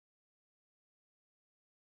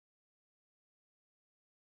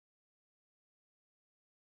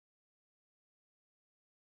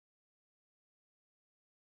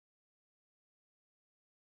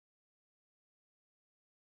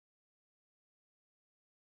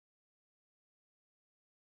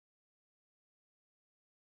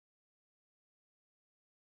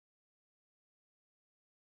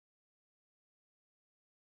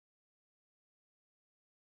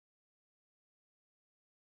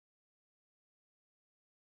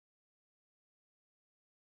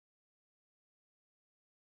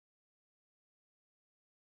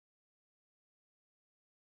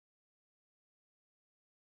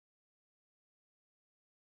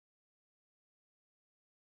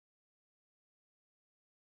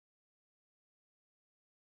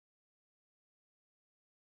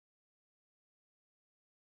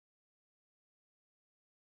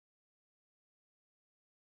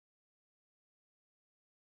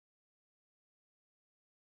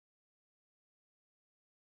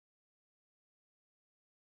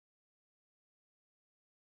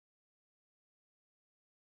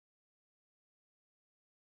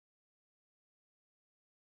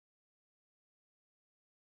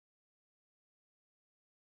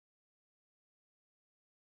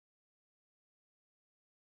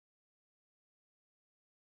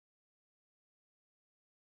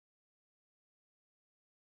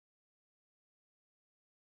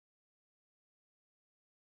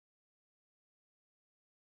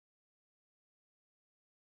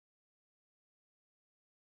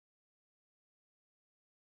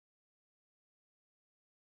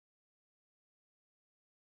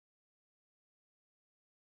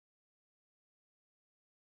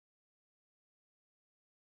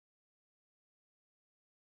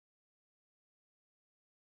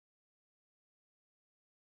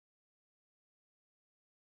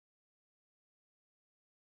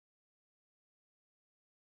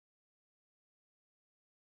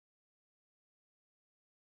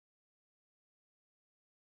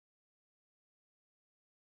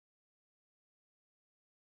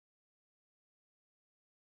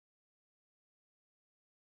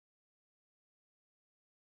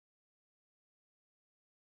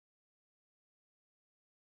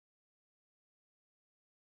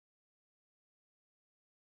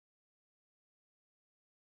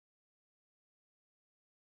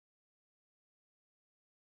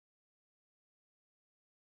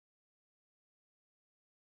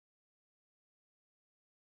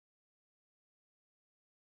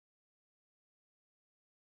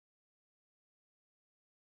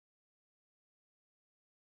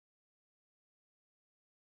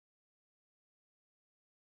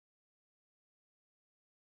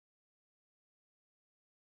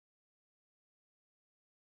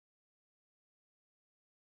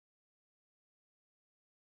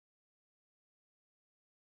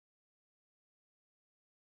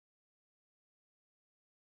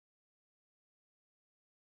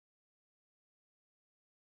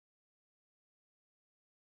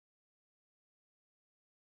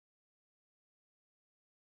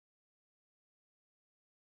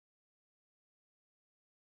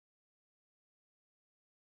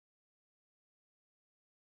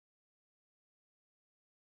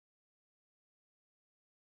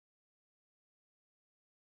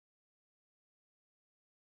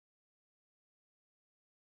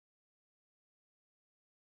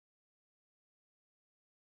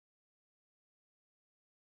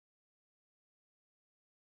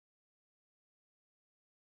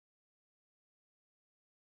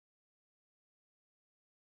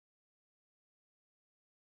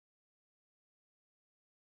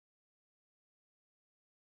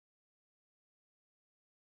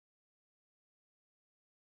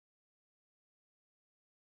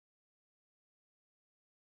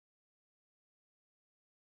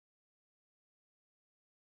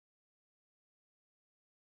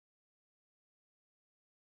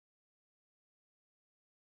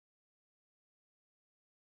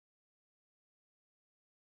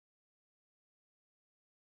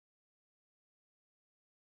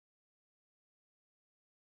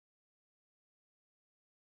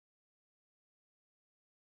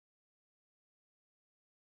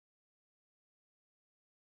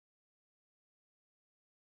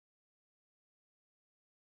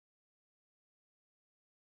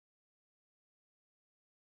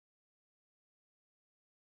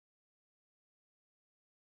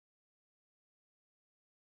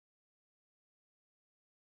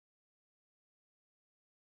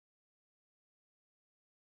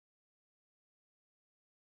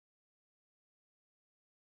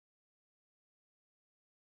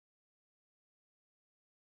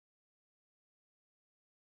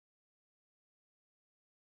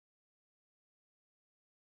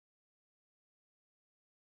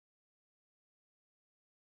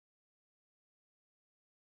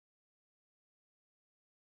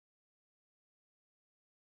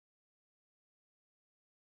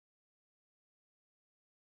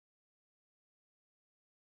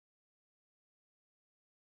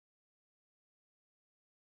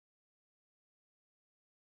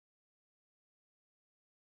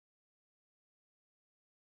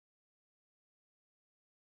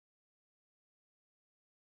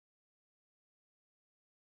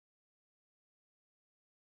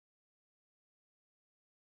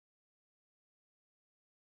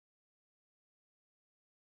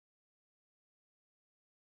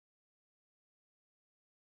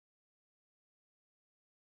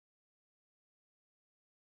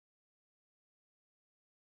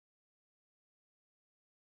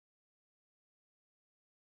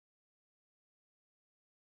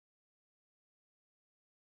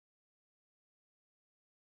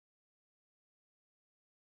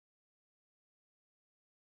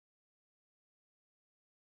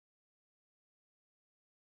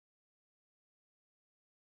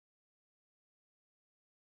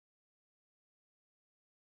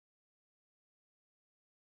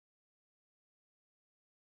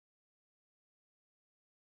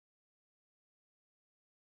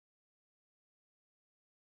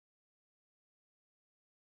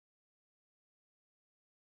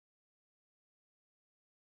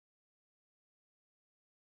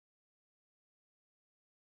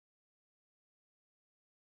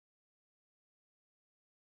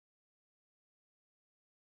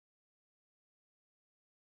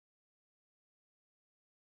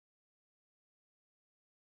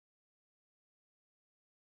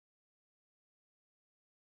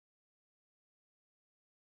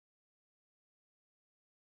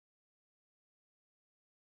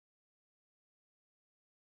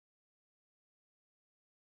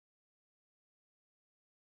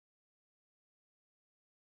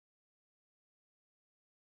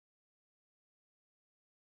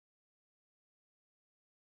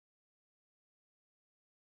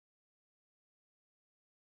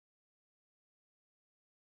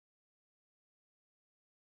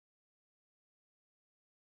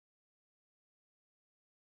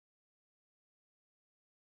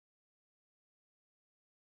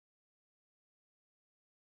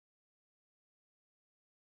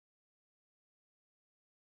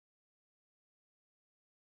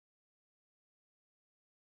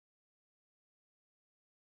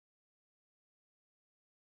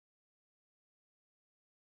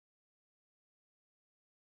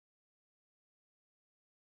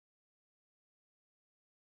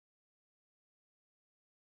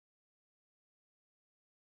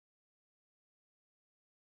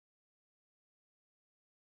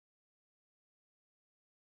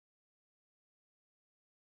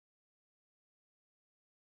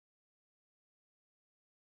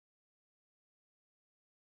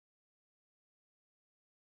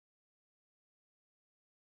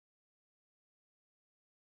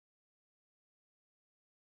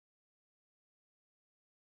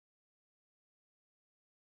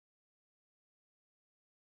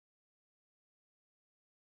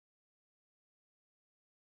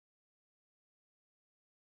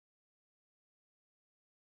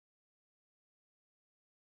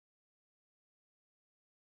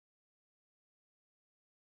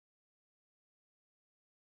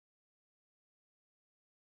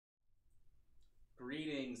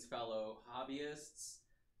Greetings, fellow hobbyists.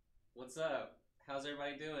 What's up? How's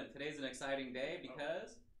everybody doing? Today's an exciting day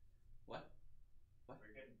because... What?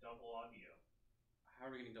 We're getting double audio. How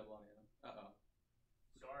are we getting double audio? Uh-oh.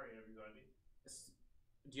 Sorry, everybody.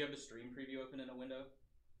 Do you have the stream preview open in a window?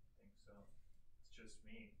 I think so. It's just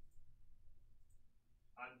me.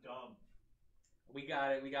 I'm dumb. We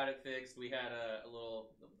got it fixed. We had a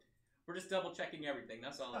little... We're just double checking everything.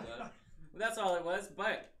 That's all it was. That's all it was.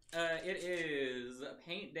 But it is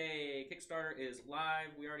Paint Day. Kickstarter is live.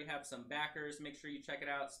 We already have some backers. Make sure you check it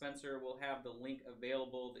out. Spencer will have the link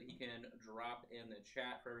available that he can drop in the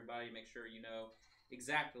chat for everybody. Make sure you know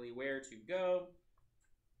exactly where to go.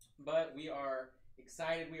 But we are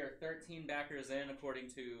excited. We are 13 backers in according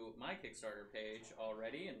to my Kickstarter page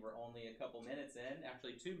already, and we're only a couple minutes in.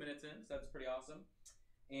 Actually, 2 minutes in, so that's pretty awesome.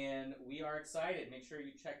 And we are excited. Make sure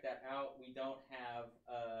you check that out. We don't have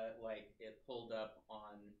like it pulled up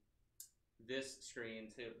on this screen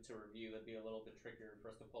to review. That'd be a little bit trickier for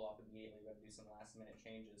us to pull off immediately. We have to do some last minute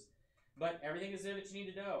changes. But everything is there that you need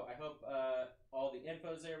to know. I hope all the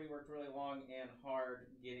info's there. We worked really long and hard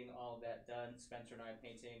getting all of that done. Spencer and I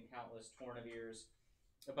painting countless Tourniviers,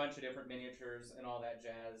 a bunch of different miniatures and all that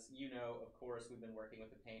jazz. You know, of course, we've been working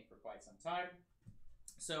with the paint for quite some time.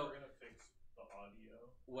 So we're gonna fix the audio.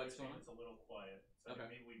 What's going on? It's a little quiet. So okay.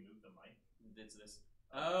 Maybe we move the mic. It's this.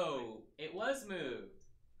 Oh, it was moved.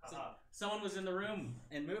 So, someone was in the room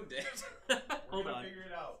and moved it. Hold on. Figure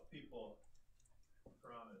it out, people. I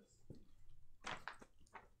promise.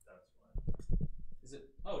 That's why. Is it?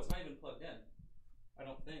 Oh, it's not even plugged in. I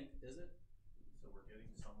don't think. Is it? So we're getting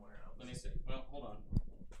somewhere else. Let me see. Well, hold on.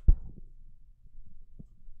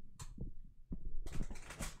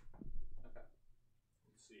 Okay.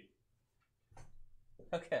 Let's see.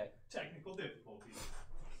 Okay. Technical difficulties.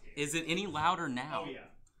 Is it any louder now? Oh yeah,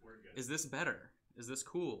 we're good. Is this better? Is this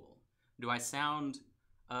cool? Do I sound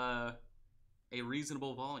a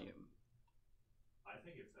reasonable volume? I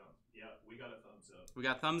think it sounds. Yeah, we got a thumbs up. We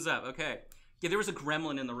got thumbs up. Okay. Yeah, there was a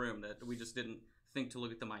gremlin in the room that we just didn't think to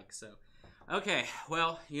look at the mic. So, okay.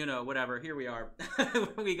 Well, you know, whatever. Here we are.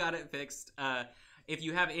 We got it fixed. If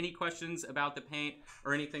you have any questions about the paint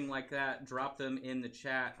or anything like that, drop them in the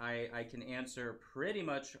chat. I can answer pretty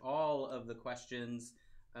much all of the questions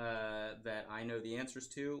that I know the answers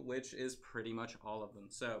to, which is pretty much all of them.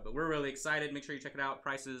 So, but we're really excited. Make sure you check it out.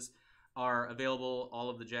 Prices are available, all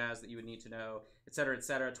of the jazz that you would need to know, etc.,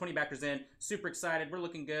 etc. 20 backers in. Super excited. We're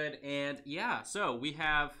looking good. And yeah, so we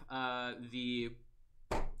have the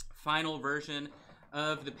final version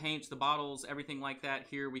of the paints, the bottles, everything like that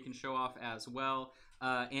here we can show off as well.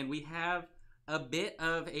 And we have a bit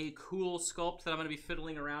of a cool sculpt that I'm going to be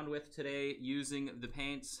fiddling around with today using the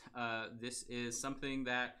paints. This is something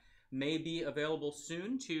that may be available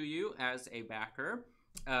soon to you as a backer.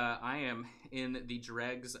 I am in the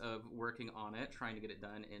dregs of working on it, trying to get it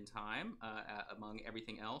done in time, among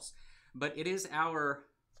everything else. But it is our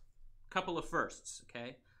couple of firsts,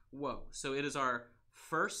 okay? Whoa. So it is our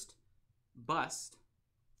first bust,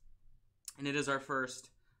 and it is our first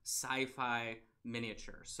sci-fi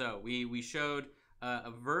miniature. So we showed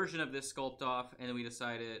a version of this sculpt off, and then we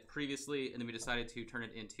decided previously, and then we decided to turn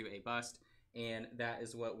it into a bust, and that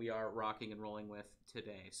is what we are rocking and rolling with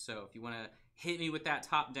today. So if you want to hit me with that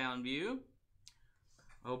top-down view,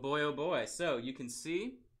 oh boy. So you can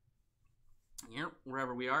see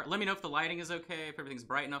wherever we are. Let me know if the lighting is okay, if everything's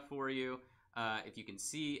bright enough for you. If you can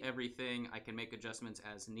see everything, I can make adjustments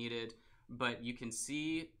as needed. But you can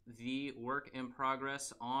see the work in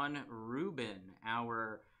progress on Ruben,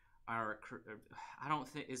 our I don't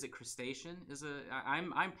think, is it crustacean?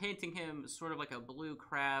 I'm painting him sort of like a blue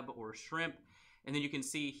crab or shrimp, and then you can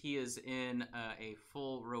see he is in a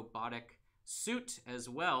full robotic suit as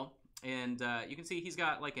well, and you can see he's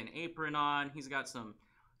got like an apron on. He's got some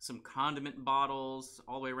condiment bottles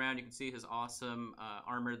all the way around. You can see his awesome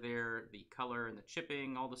armor there, the color and the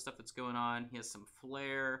chipping, all the stuff that's going on. He has some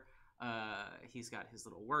flair. He's got his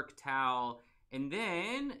little work towel. And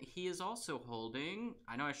then he is also holding,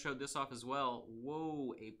 I know I showed this off as well,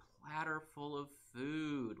 whoa, a platter full of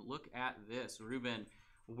food. Look at this. Ruben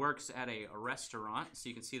works at a restaurant, so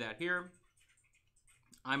you can see that here.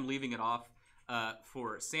 I'm leaving it off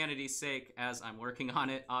for sanity's sake as I'm working on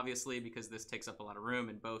it, obviously, because this takes up a lot of room,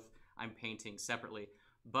 and both I'm painting separately.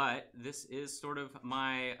 But this is sort of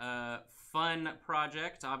my fun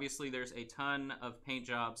project. Obviously, there's a ton of paint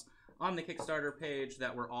jobs on the Kickstarter page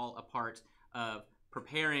that we're all a part of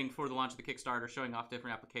preparing for the launch of the Kickstarter, showing off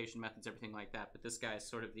different application methods, everything like that. But this guy is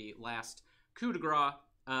sort of the last coup de grace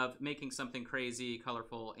of making something crazy,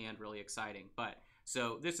 colorful, and really exciting. But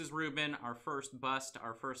so this is Ruben, our first bust,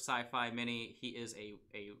 our first sci-fi mini. He is a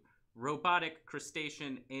robotic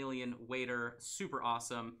crustacean alien waiter, super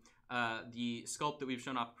awesome. The sculpt that we've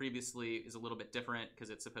shown off previously is a little bit different because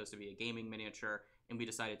it's supposed to be a gaming miniature, and we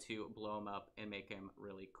decided to blow him up and make him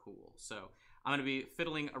really cool. So I'm going to be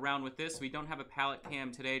fiddling around with this. We don't have a palette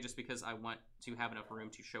cam today just because I want to have enough room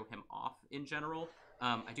to show him off in general.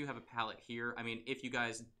 I do have a palette here. I mean, if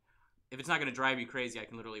it's not going to drive you crazy, I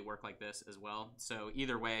can literally work like this as well. So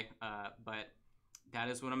either way, but that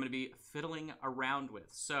is what I'm going to be fiddling around with.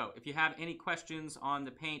 So if you have any questions on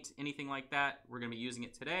the paint, anything like that, we're going to be using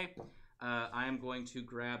it today. I am going to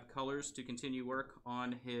grab colors to continue work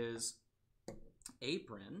on his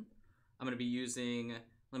apron. I'm going to be using,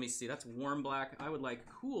 let me see, that's warm black. I would like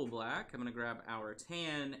cool black. I'm going to grab our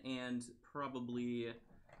tan and probably,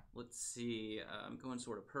 let's see, I'm going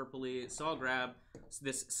sort of purpley. So I'll grab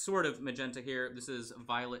this sort of magenta here. This is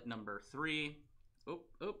violet number 3. Oh,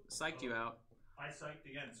 psyched you out. I psyched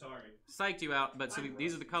again, sorry. Psyched you out, but so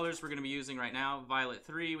these are the colors we're going to be using right now. Violet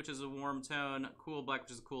 3, which is a warm tone, cool black,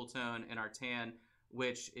 which is a cool tone, and our tan,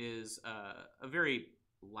 which is a very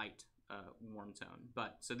light warm tone.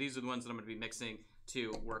 But so these are the ones that I'm going to be mixing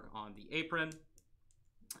to work on the apron.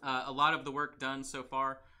 A lot of the work done so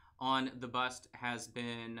far on the bust has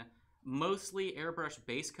been mostly airbrush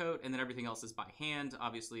base coat, and then everything else is by hand.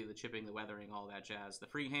 Obviously, the chipping, the weathering, all that jazz, the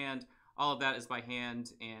freehand. All of that is by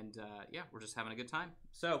hand, and yeah, we're just having a good time.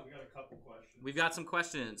 So we got a couple questions. We've got some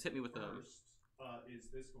questions. Hit me with them. First, is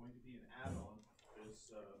this going to be an add-on?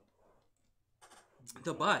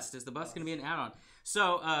 The bust. Is the bust going to be an add-on?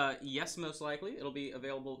 So yes, most likely. It'll be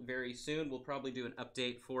available very soon. We'll probably do an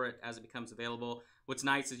update for it as it becomes available. What's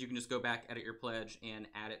nice is you can just go back, edit your pledge, and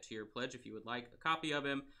add it to your pledge if you would like a copy of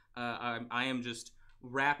him. I am just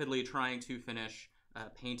rapidly trying to finish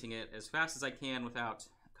painting it as fast as I can without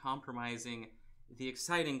compromising the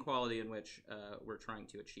exciting quality in which we're trying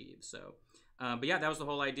to achieve. So, but yeah, that was the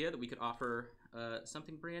whole idea, that we could offer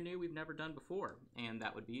something brand new we've never done before, and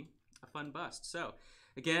that would be a fun bust. So,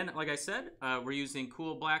 again, like I said, we're using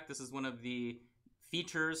cool black. This is one of the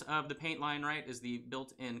features of the paint line, right, is the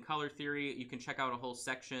built-in color theory. You can check out a whole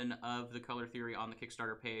section of the color theory on the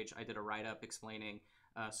Kickstarter page. I did a write-up explaining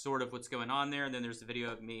sort of what's going on there, and then there's a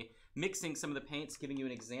video of me mixing some of the paints, giving you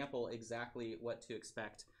an example exactly what to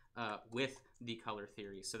expect with the color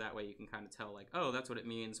theory. So that way you can kind of tell, like, oh, that's what it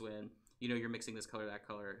means when, you know, you're mixing this color, that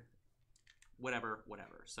color, whatever.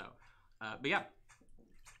 So, but yeah.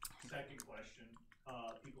 Second question,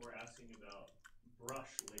 people were asking about brush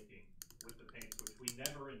licking with the paints, which we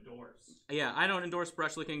never endorse. Yeah, I don't endorse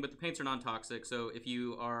brush licking, but the paints are non-toxic, so if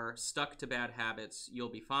you are stuck to bad habits, you'll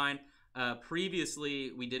be fine.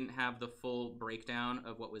 Previously, we didn't have the full breakdown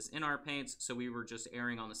of what was in our paints, so we were just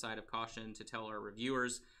erring on the side of caution to tell our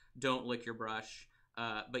reviewers, don't lick your brush.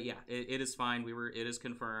 But yeah, it is fine. It is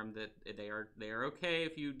confirmed that they are okay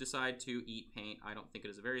if you decide to eat paint. I don't think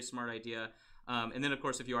it is a very smart idea. And then, of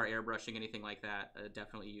course, if you are airbrushing, anything like that,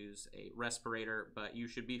 definitely use a respirator, but you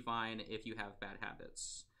should be fine if you have bad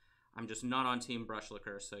habits. I'm just not on Team Brush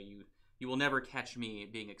Licker, so you will never catch me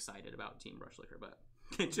being excited about Team Brush Licker, but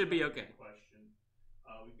it should be okay. Question.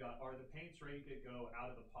 We've got, are the paints ready to go out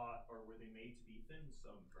of the pot, or were they made to be thin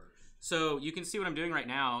some first? So you can see what I'm doing right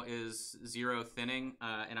now is zero thinning,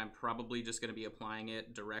 and I'm probably just going to be applying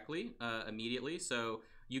it directly, immediately. So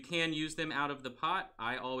you can use them out of the pot.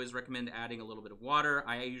 I always recommend adding a little bit of water.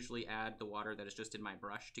 I usually add the water that is just in my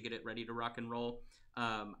brush to get it ready to rock and roll.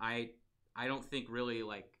 I don't think really,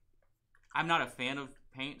 like, I'm not a fan of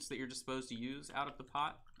paints that you're just supposed to use out of the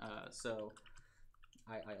pot, so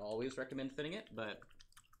I always recommend thinning it, but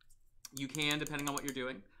you can depending on what you're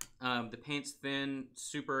doing. The paints thin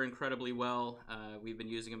super incredibly well. We've been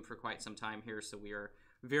using them for quite some time here, so we are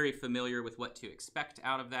very familiar with what to expect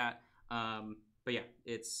out of that. But yeah,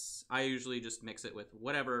 I usually just mix it with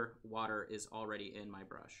whatever water is already in my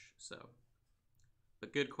brush. So,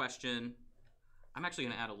 but good question. I'm actually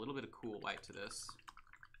going to add a little bit of cool white to this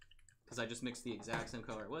because I just mixed the exact same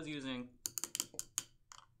color I was using.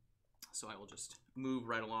 So I will just move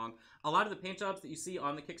right along. A lot of the paint jobs that you see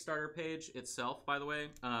on the Kickstarter page itself, by the way,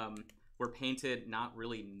 were painted not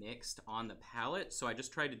really mixed on the palette. So I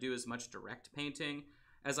just tried to do as much direct painting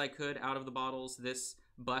as I could out of the bottles. This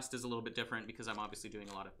bust is a little bit different because I'm obviously doing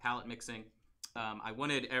a lot of palette mixing. I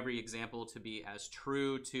wanted every example to be as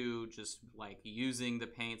true to just like using the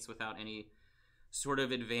paints without any sort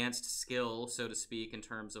of advanced skill, so to speak, in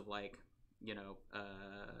terms of like, you know,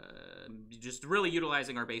 just really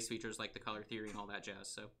utilizing our base features like the color theory and all that jazz.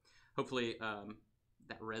 So hopefully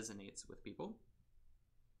that resonates with people.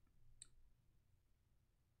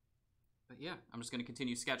 But yeah, I'm just going to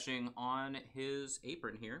continue sketching on his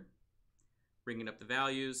apron here. bringing up the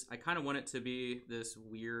values. I kind of want it to be this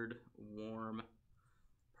weird, warm,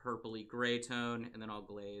 purpley gray tone, and then I'll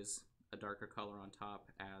glaze a darker color on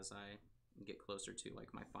top as I get closer to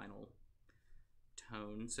like my final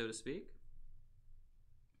tone, so to speak.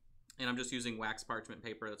 And I'm just using wax parchment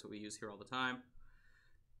paper. That's what we use here all the time.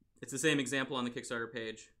 It's the same example on the Kickstarter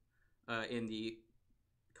page in the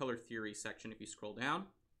color theory section if you scroll down.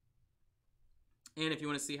 And if you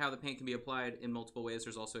want to see how the paint can be applied in multiple ways,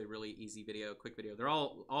 there's also a really easy video, quick video. They're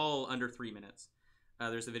all under 3 minutes.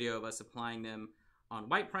 There's a video of us applying them on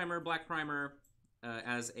white primer, black primer,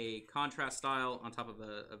 as a contrast style on top of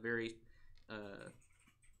a very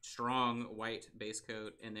strong white base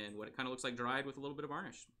coat, and then what it kind of looks like dried with a little bit of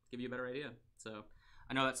varnish. Give you a better idea. So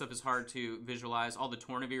I know that stuff is hard to visualize. All the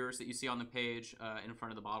tourniquets that you see on the page in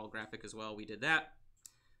front of the bottle graphic as well, we did that.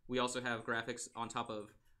 We also have graphics on top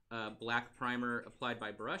of black primer applied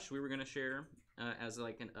by brush we were going to share as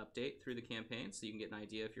like an update through the campaign, so you can get an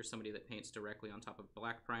idea if you're somebody that paints directly on top of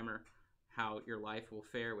black primer, how your life will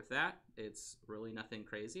fare with that. It's really nothing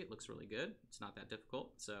crazy. It looks really good. It's not that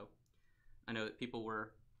difficult. So I know that people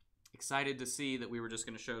were excited to see that we were just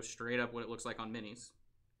going to show straight up what it looks like on minis,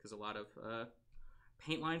 because a lot of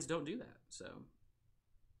paint lines don't do that. So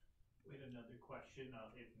we had another question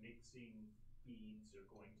if mixing beads are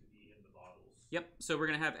going to be in the bottles. Yep, so we're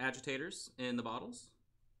going to have agitators in the bottles.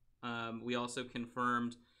 We also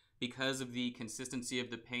confirmed, because of the consistency of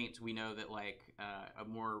the paint, we know that like a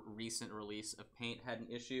more recent release of paint had an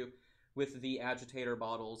issue with the agitator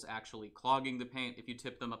bottles actually clogging the paint. If you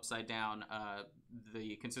tip them upside down,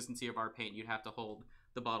 the consistency of our paint, you'd have to hold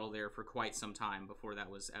the bottle there for quite some time before that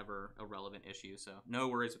was ever a relevant issue. So no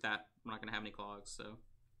worries with that. We're not going to have any clogs. So,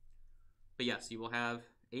 but yes, you will have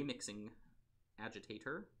a mixing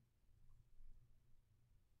agitator.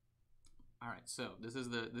 All right, so this is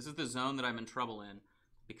the zone that I'm in trouble in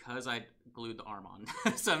because I glued the arm on.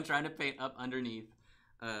 So I'm trying to paint up underneath.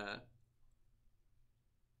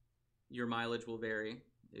 Your mileage will vary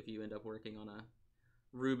if you end up working on a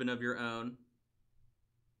Reuben of your own.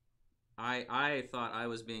 I thought I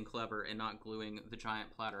was being clever and not gluing the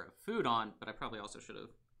giant platter of food on, but I probably also should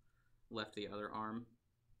have left the other arm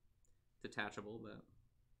detachable. But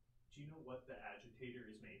do you know what the agitator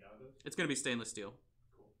is made out of? It's going to be stainless steel.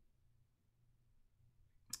 Cool.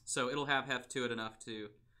 So it'll have heft to it enough to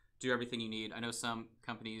do everything you need. I know some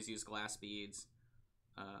companies use glass beads.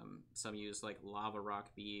 Some use like lava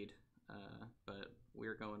rock bead. But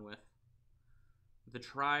we're going with the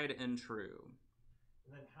tried and true.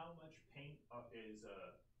 And then how much paint is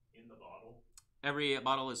in the bottle? Every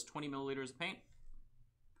bottle is 20 milliliters of paint.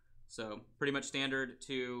 So pretty much standard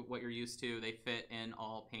to what you're used to. They fit in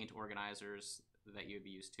all paint organizers that you'd be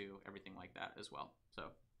used to, everything like that as well. So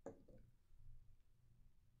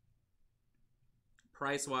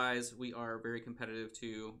price-wise, we are very competitive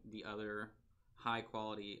to the other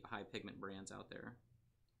high-quality, high-pigment brands out there.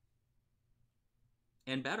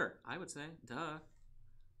 And better, I would say. Duh.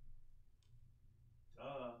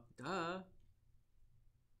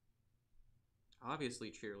 Obviously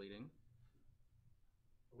cheerleading.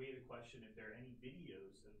 We had a question if there are any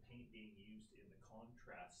videos of paint being used in the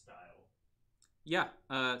contrast style. Yeah,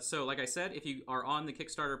 so like I said, if you are on the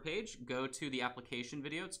Kickstarter page, go to the application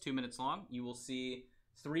video. It's 2 minutes long. You will see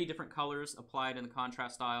 3 different colors applied in the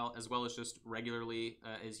contrast style, as well as just regularly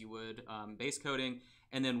as you would base coating,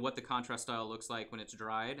 and then what the contrast style looks like when it's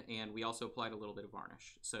dried. And we also applied a little bit of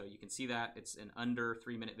varnish. So you can see that. It's an under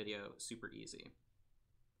 3-minute video, super easy.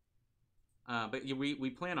 But we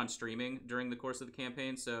plan on streaming during the course of the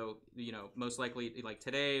campaign. So, you know, most likely, like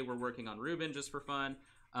today, we're working on Reuben just for fun.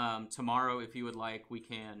 Tomorrow, if you would like, we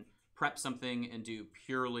can prep something and do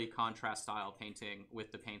purely contrast style painting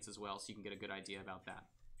with the paints as well, so you can get a good idea about that.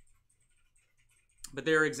 But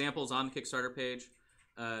there are examples on the Kickstarter page.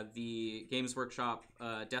 The Games Workshop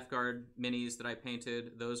Death Guard minis that I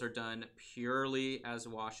painted, those are done purely as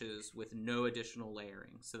washes with no additional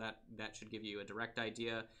layering. So that should give you a direct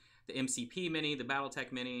idea. The MCP mini, the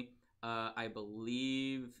Battletech mini, I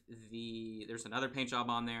believe there's another paint job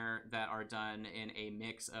on there that are done in a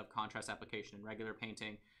mix of contrast application and regular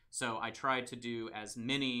painting. So I tried to do as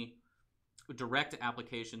many direct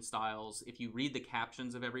application styles. If you read the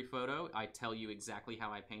captions of every photo, I tell you exactly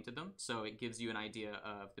how I painted them. So it gives you an idea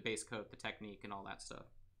of the base coat, the technique, and all that stuff.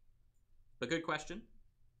 But good question.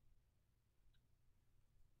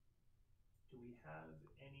 Do we have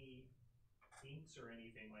any inks or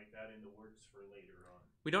anything like that in the works for later on?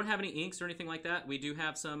 We don't have any inks or anything like that. We do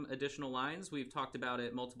have some additional lines. We've talked about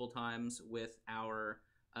it multiple times with our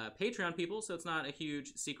Patreon people, so it's not a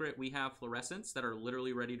huge secret. We have fluorescents that are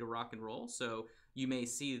literally ready to rock and roll, so you may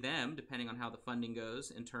see them depending on how the funding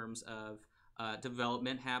goes in terms of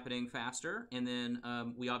development happening faster. And then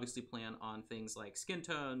we obviously plan on things like skin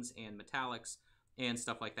tones and metallics and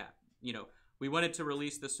stuff like that. You know, we wanted to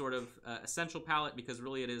release this sort of essential palette because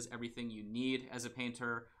really it is everything you need as a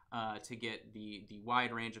painter to get the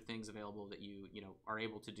wide range of things available that you know are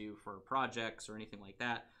able to do for projects or anything like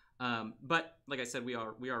that. But like I said, we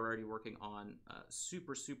are already working on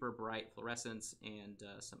super bright fluorescents and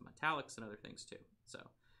some metallics and other things too. So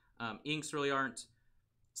inks really aren't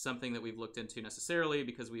something that we've looked into necessarily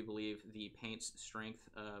because we believe the paint's strength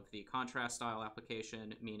of the contrast style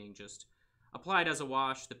application, meaning just applied as a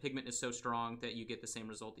wash, the pigment is so strong that you get the same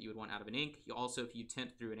result that you would want out of an ink. You also, if you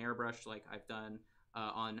tint through an airbrush like I've done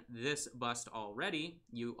on this bust already,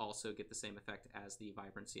 you also get the same effect as the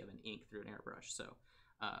vibrancy of an ink through an airbrush. So,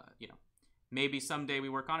 you know, maybe someday we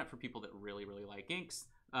work on it for people that really like inks,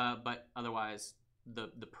 but otherwise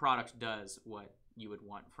the product does what you would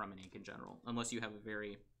want from an ink in general, unless you have a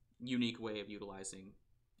very unique way of utilizing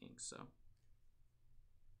inks. So,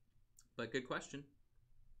 but good question.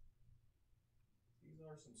 These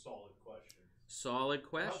are some solid questions. Solid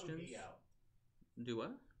questions. They're helping me out. Do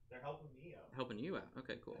what? They're helping me out. Helping you out.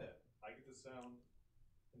 Okay, cool. Yeah, I get to sound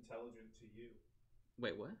intelligent to you.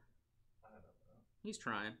 Wait, what? I don't know. He's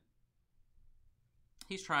trying.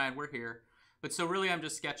 He's trying. We're here. But so really I'm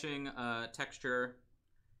just sketching texture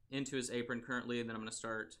into his apron currently, and then I'm going to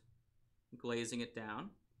start glazing it down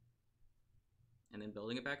and then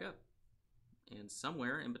building it back up. And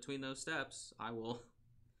somewhere in between those steps, I will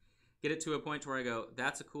get it to a point where I go,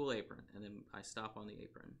 that's a cool apron, and then I stop on the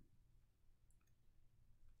apron.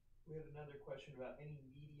 We had another question about any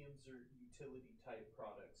mediums or utility type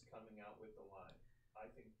products coming out with the line. I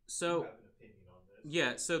think you have an opinion on this.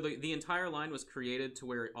 Yeah, so the entire line was created to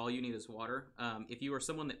where all you need is water. If you are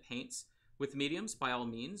someone that paints with mediums, by all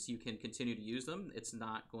means, you can continue to use them. It's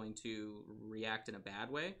not going to react in a bad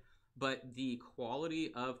way. But the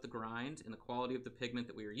quality of the grind and the quality of the pigment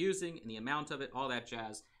that we are using and the amount of it, all that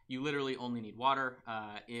jazz, you literally only need water.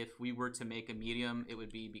 If we were to make a medium, it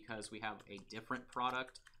would be because we have a different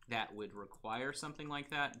product that would require something like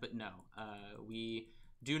that. But no, we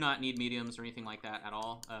do not need mediums or anything like that at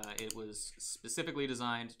all. It was specifically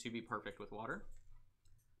designed to be perfect with water.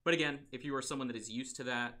 But again, if you are someone that is used to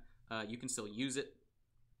that, you can still use it.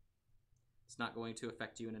 It's not going to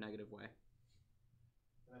affect you in a negative way.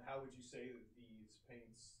 And how would you say that these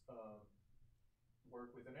paints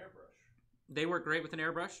work with an airbrush? They work great with an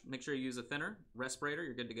airbrush. Make sure you use a thinner respirator.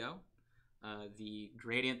 You're good to go. The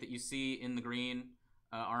gradient that you see in the green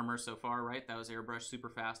armor so far, right? That was airbrushed super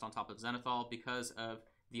fast on top of zenithal because of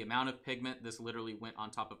the amount of pigment. This literally went on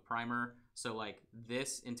top of primer. So like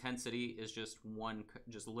this intensity is just one,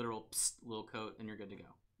 just literal little coat, and you're good to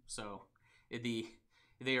go. So they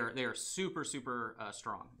are super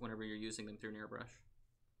strong whenever you're using them through an airbrush.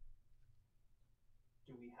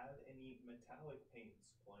 Do we have any metallic paints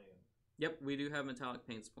planned? Yep, we do have metallic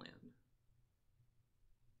paints planned.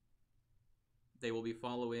 They will be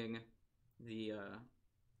following the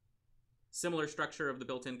similar structure of the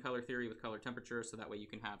built-in color theory with color temperature, so that way you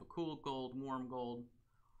can have a cool gold, warm gold,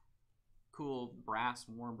 cool brass,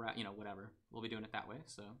 warm brass, you know, whatever. We'll be doing it that way,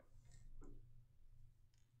 so.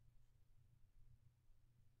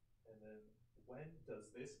 And then when does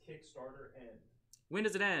this Kickstarter end? When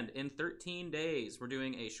does it end? In 13 days. We're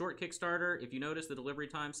doing a short Kickstarter. If you notice, the delivery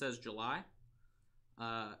time says July.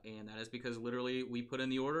 And that is because literally we put in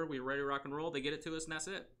the order, we're ready to rock and roll, they get it to us, and that's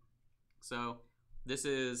it. So this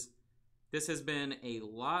has been a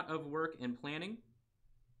lot of work and planning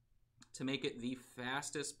to make it the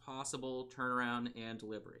fastest possible turnaround and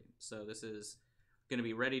delivery. So this is going to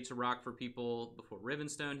be ready to rock for people before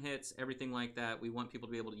Rivenstone hits, everything like that. We want people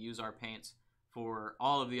to be able to use our paints for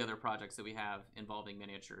all of the other projects that we have involving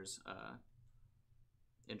miniatures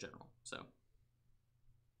in general. So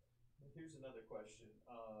here's another question.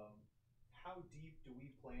 How deep do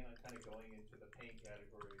we plan on kind of going into the paint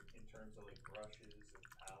category in terms of like brushes and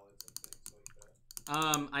palettes and things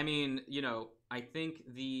like that? I mean, you know, I think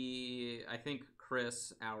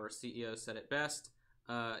Chris, our CEO, said it best.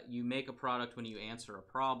 You make a product when you answer a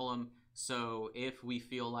problem. So if we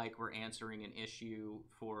feel like we're answering an issue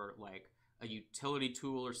for like a utility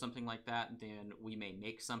tool or something like that, then we may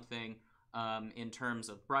make something. In terms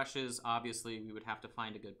of brushes, obviously we would have to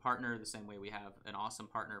find a good partner, the same way we have an awesome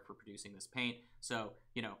partner for producing this paint. So,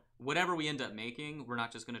 you know, whatever we end up making, we're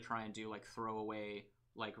not just going to try and do like throwaway,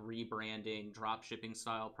 like rebranding, drop shipping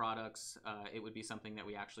style products. It would be something that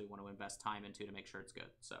we actually want to invest time into to make sure it's good.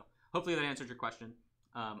 So hopefully that answered your question.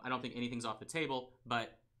 I don't think anything's off the table,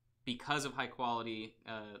 but because of high quality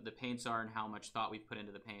the paints are and how much thought we've put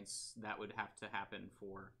into the paints, that would have to happen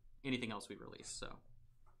for anything else we release. So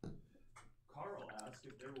Carl asked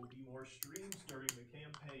if there will be more streams during the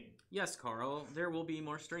campaign. Yes, Carl, there will be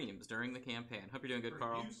more streams during the campaign. Hope you're doing good,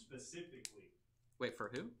 Carl. For you specifically. Wait, for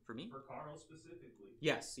who? For me? For Carl specifically.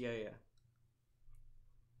 Yes, yeah.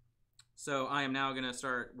 So I am now going to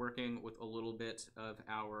start working with a little bit of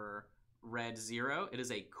our red 0. It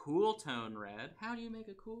is a cool tone red. How do you make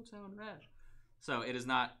a cool tone red? So it is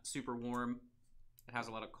not super warm. It has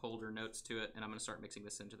a lot of colder notes to it, and I'm going to start mixing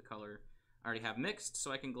this into the color I already have mixed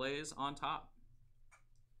so I can glaze on top.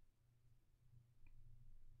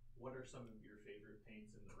 What are some of your favorite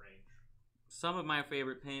paints in the range? Some of my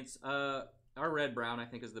favorite paints, our red brown I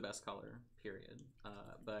think is the best color, period.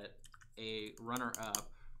 But a runner-up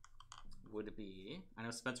would be, I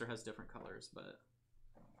know Spencer has different colors, but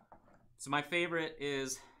so my favorite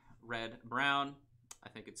is red brown. I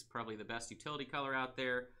think it's probably the best utility color out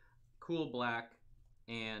there. Cool black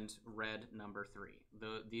and red number 3.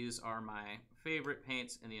 These are my favorite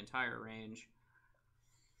paints in the entire range.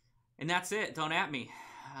 And that's it. Don't at me.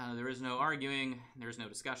 There is no arguing. There's no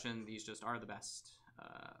discussion. These just are the best.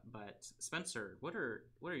 But Spencer, what are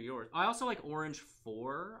yours? I also like orange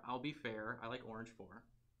 4. I'll be fair. I like orange 4.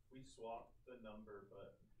 We swapped the number,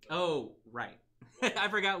 but... Oh, right. I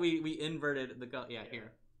forgot we inverted the color. Yeah,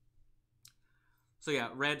 here. So yeah,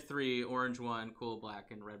 red 3, orange 1, cool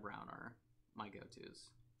black, and red brown are my go-tos.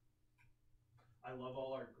 I love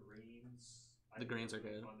all our greens. The greens are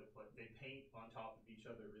good. Fun to play. They paint on top of each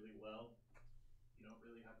other really well. You don't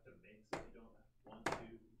really have to mix if you don't want to.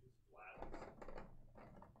 Just flat.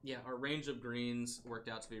 Yeah, our range of greens worked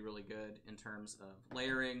out to be really good in terms of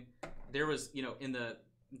layering. There was, in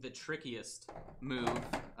the trickiest move,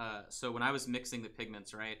 so when I was mixing the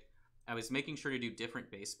pigments, right, I was making sure to do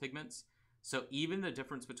different base pigments. So even the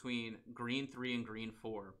difference between green 3 and green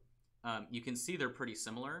 4, you can see they're pretty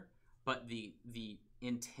similar, but the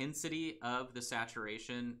intensity of the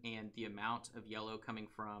saturation and the amount of yellow coming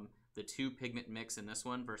from the 2 pigment mix in this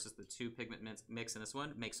one versus the 2 pigment mix in this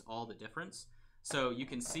one makes all the difference. So you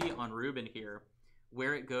can see on Ruben here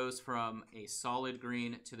where it goes from a solid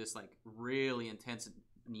green to this like really intense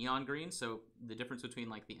neon green. So the difference between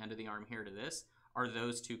like the end of the arm here to this are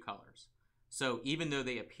those 2 colors. So even though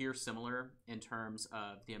they appear similar in terms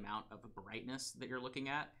of the amount of brightness that you're looking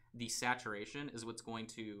at, the saturation is what's going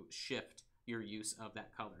to shift your use of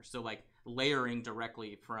that color. So like layering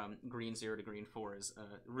directly from green 0 to green 4 is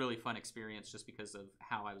a really fun experience just because of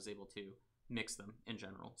how I was able to mix them in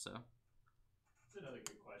general. So that's another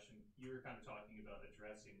good question. You were kind of talking about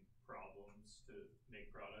addressing problems to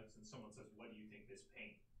make products, and someone says, what do you think this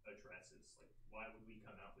paint addresses? Like, why would we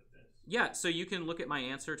come out with this? Yeah, so you can look at my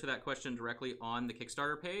answer to that question directly on the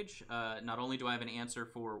Kickstarter page. Not only do I have an answer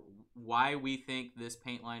for why we think this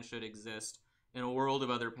paint line should exist in a world of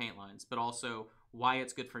other paint lines, but also why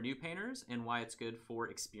it's good for new painters and why it's good for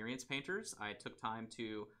experienced painters. I took time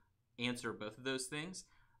to answer both of those things.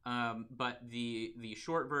 But the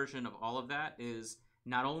short version of all of that is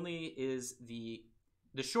not only is the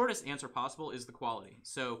shortest answer possible is the quality.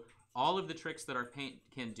 So all of the tricks that our paint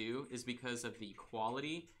can do is because of the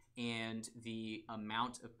quality and the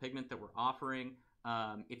amount of pigment that we're offering.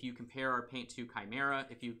 If you compare our paint to Chimera,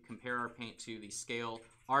 if you compare our paint to the Scale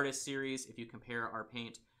Artist Series, if you compare our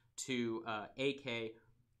paint to AK,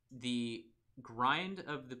 the grind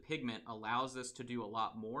of the pigment allows us to do a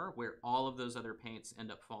lot more where all of those other paints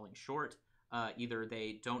end up falling short. Either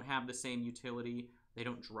they don't have the same utility, they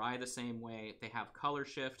don't dry the same way, they have color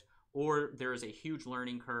shift, or there is a huge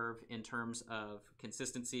learning curve in terms of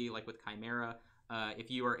consistency, like with Chimera.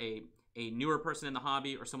 If you are a newer person in the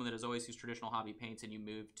hobby or someone that has always used traditional hobby paints and you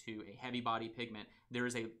move to a heavy body pigment, there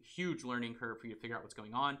is a huge learning curve for you to figure out what's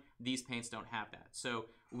going on. These paints don't have that. So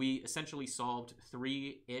we essentially solved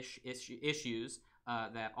 3-ish issues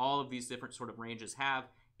that all of these different sort of ranges have,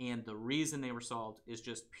 and the reason they were solved is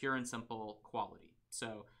just pure and simple quality.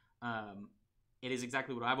 So it is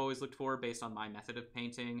exactly what I've always looked for based on my method of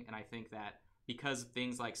painting, and I think that because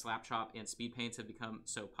things like slap chop and speed paints have become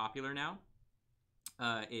so popular now,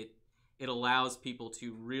 it allows people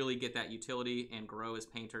to really get that utility and grow as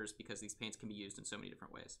painters because these paints can be used in so many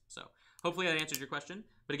different ways. So hopefully that answers your question.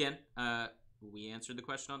 But again, we answered the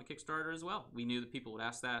question on the Kickstarter as well. We knew that people would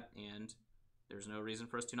ask that, and there's no reason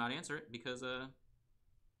for us to not answer it because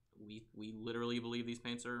we literally believe these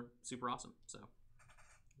paints are super awesome. So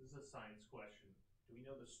this is a science question. Do we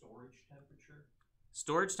know the storage temperature?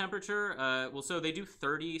 Storage temperature, well, so they do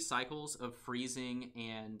 30 cycles of freezing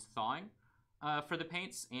and thawing for the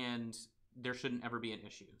paints, and there shouldn't ever be an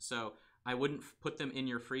issue. So I wouldn't put them in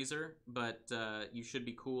your freezer, but you should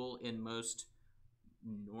be cool in most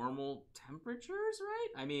normal temperatures, right?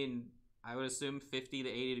 I mean, I would assume 50 to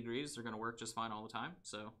 80 degrees are going to work just fine all the time.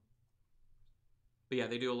 So But yeah,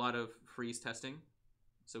 they do a lot of freeze testing,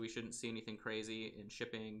 so we shouldn't see anything crazy in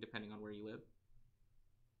shipping depending on where you live.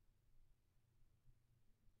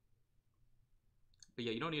 But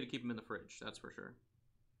yeah, you don't need to keep them in the fridge, that's for sure.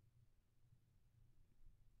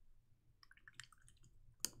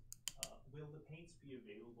 Will the paints be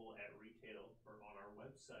available at retail or on our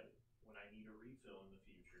website when I need a refill in the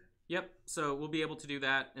future? Yep, so we'll be able to do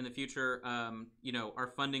that in the future. You know, our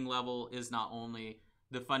funding level is not only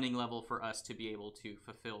the funding level for us to be able to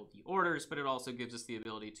fulfill the orders, but it also gives us the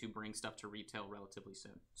ability to bring stuff to retail relatively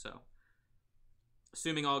soon. So,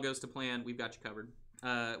 assuming all goes to plan, we've got you covered.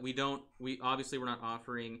 We're not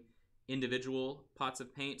offering individual pots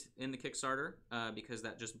of paint in the Kickstarter because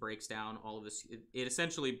that just breaks down all of this. It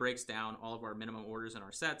essentially breaks down all of our minimum orders and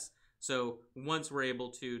our sets. So once we're able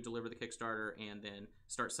to deliver the Kickstarter and then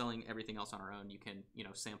start selling everything else on our own, you can, you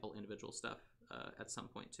know, sample individual stuff at some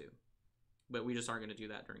point too. But we just aren't going to do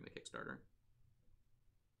that during the Kickstarter.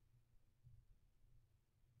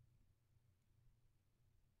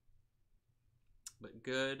 But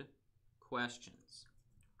good questions.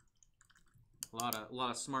 A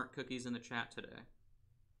lot of smart cookies in the chat today.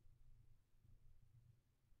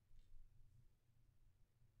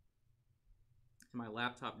 My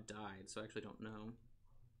laptop died, so I actually don't know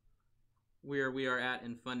where we are at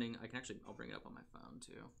in funding. I'll bring it up on my phone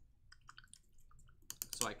too,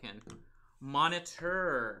 so I can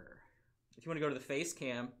monitor. If you want to go to the face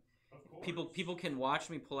cam, people can watch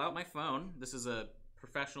me pull out my phone. This is a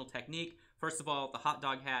professional technique. First of all, the hot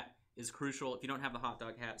dog hat is crucial. If you don't have the hot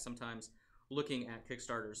dog hat, sometimes looking at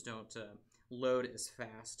Kickstarters don't load as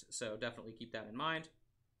fast, so definitely keep that in mind.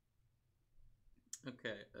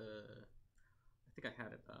 Okay, I think I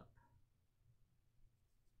had it up.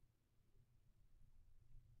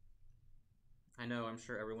 I know, I'm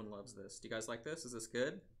sure everyone loves this. Do you guys like this? Is this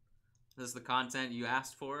good? This is the content you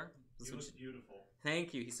asked for? You look beautiful.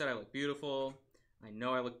 Thank you. He said I look beautiful. I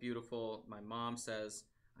know I look beautiful. My mom says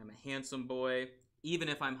I'm a handsome boy, even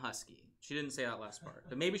if I'm husky. She didn't say that last part,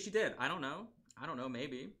 but maybe she did. I don't know.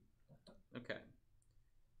 Maybe. Okay.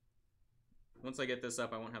 Once I get this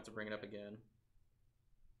up, I won't have to bring it up again.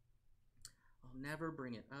 I'll never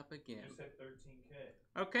bring it up again. Just hit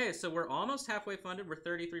 13K. Okay, so we're almost halfway funded. We're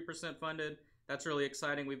 33% funded. That's really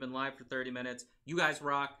exciting. We've been live for 30 minutes. You guys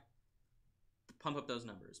rock. Pump up those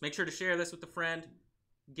numbers. Make sure to share this with a friend.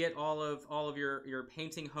 Get all of your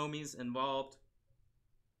painting homies involved.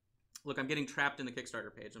 Look, I'm getting trapped in the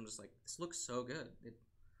Kickstarter page. I'm just like, this looks so good.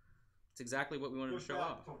 It's exactly what we wanted to show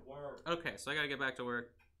off. Okay, so I got to get back to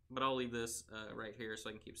work, but I'll leave this right here so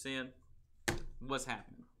I can keep seeing what's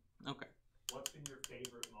happening. Okay. What's been your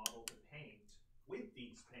favorite model to paint with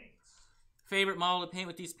these paints? Favorite model to paint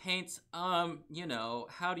with these paints? You know,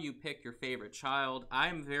 how do you pick your favorite child?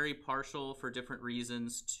 I'm very partial for different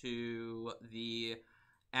reasons to the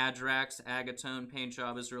Adrax Agatone paint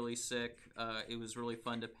job is really sick. It was really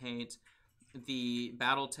fun to paint. The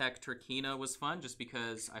Battletech Turkina was fun just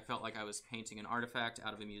because I felt like I was painting an artifact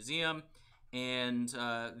out of a museum. And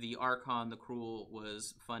the Archon the Cruel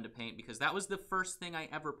was fun to paint because that was the first thing I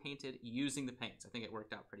ever painted using the paints. I think it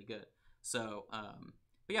worked out pretty good. So,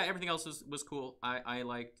 but yeah, everything else was cool. I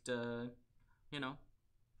liked, you know,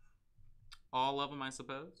 all of them, I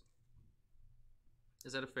suppose.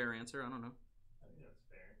 Is that a fair answer? I don't know. I think that's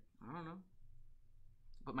fair. I don't know.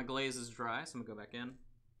 But my glaze is dry, so I'm going to go back in.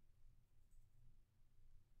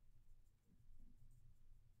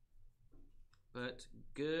 But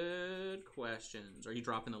good questions. Are you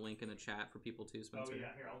dropping the link in the chat for people too, Spencer? Oh yeah,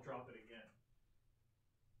 here, I'll drop it again.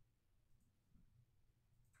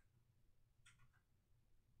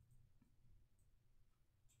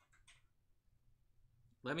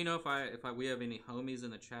 Let me know if we have any homies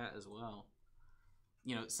in the chat as well.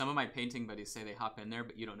 You know, some of my painting buddies say they hop in there,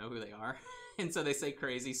 but you don't know who they are, and so they say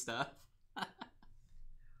crazy stuff.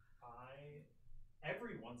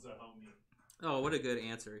 Everyone's a homie. Oh, what a good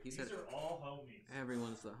answer. He These said are all homies.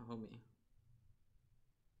 everyone's the homie.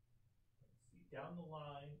 Let's see, down the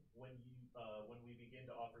line, when we begin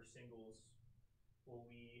to offer singles, will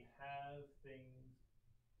we have things?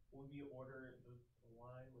 Will we order the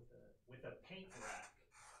line with a paint rack?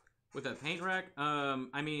 With a paint rack?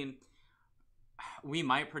 I mean, we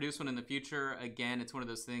might produce one in the future. Again, it's one of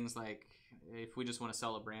those things like if we just want to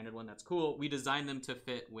sell a branded one, that's cool. We design them to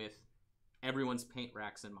fit with everyone's paint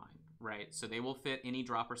racks in mind, right? So they will fit any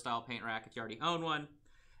dropper style paint rack if you already own one.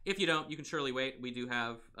 If you don't, you can surely wait. We do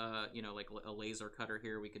have, you know, like a laser cutter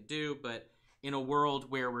here we could do, but in a world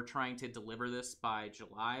where we're trying to deliver this by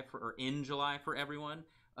July or in July for everyone,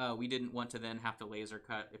 we didn't want to then have to laser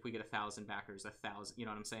cut if we get 1,000 backers, 1,000, you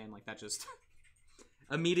know what I'm saying? Like that just,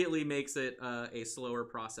 immediately makes it a slower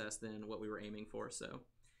process than what we were aiming for. So,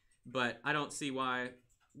 but I don't see why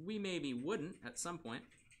we maybe wouldn't at some point.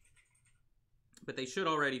 But they should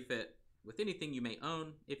already fit with anything you may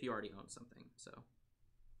own if you already own something. So.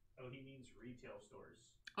 Oh, he means retail stores.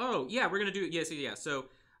 Oh yeah, we're gonna do yeah. So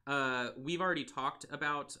we've already talked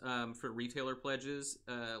about for retailer pledges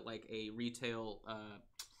like a retail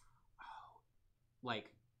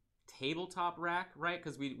like tabletop rack, right?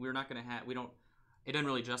 Because we're not gonna have it doesn't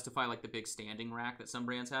really justify like the big standing rack that some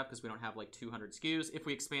brands have because we don't have like 200 SKUs. If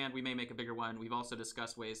we expand, we may make a bigger one. We've also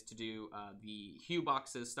discussed ways to do the Hue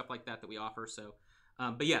boxes, stuff like that we offer. So,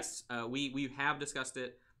 but yes, we have discussed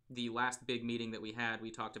it. The last big meeting that we had,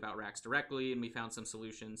 we talked about racks directly, and we found some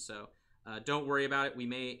solutions. So don't worry about it. We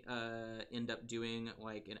may end up doing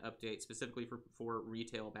like an update specifically for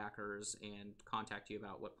retail backers and contact you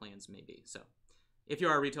about what plans may be. So if you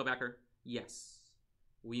are a retail backer, yes,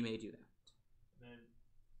 we may do that. Then,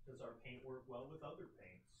 does our paint work well with other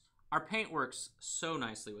paints? Our paint works so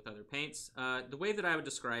nicely with other paints. The way that I would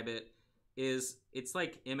describe it is it's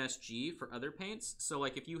like MSG for other paints. So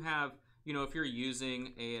like if you have, if you're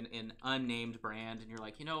using an unnamed brand and you're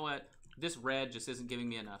like, you know what, this red just isn't giving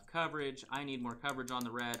me enough coverage. I need more coverage on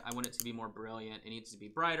the red. I want it to be more brilliant. It needs to be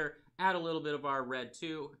brighter. Add a little bit of our red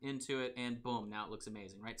too into it, and boom, now it looks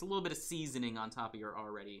amazing, right? It's a little bit of seasoning on top of your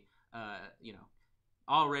already,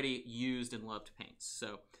 already used and loved paints.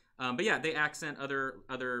 So, but yeah, they accent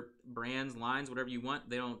other brands, lines, whatever you want.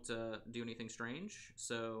 They don't do anything strange.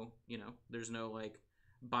 So, there's no like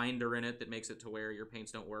binder in it that makes it to where your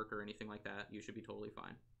paints don't work or anything like that. You should be totally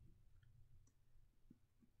fine.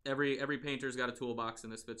 Every painter's got a toolbox,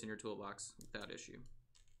 and this fits in your toolbox without issue.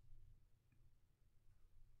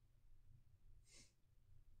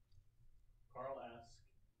 Carl asks,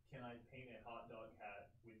 can I paint a hot dog hat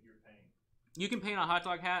with your paint? You can paint a hot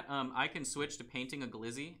dog hat. I can switch to painting a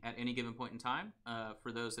glizzy at any given point in time.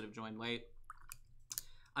 For those that have joined late,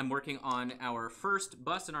 I'm working on our first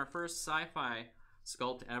bust and our first sci-fi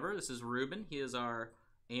sculpt ever. This is Ruben. He is our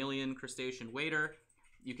alien crustacean waiter.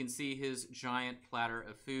 You can see his giant platter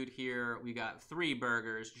of food here. We got 3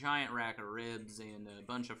 burgers, giant rack of ribs, and a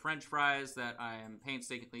bunch of French fries that I am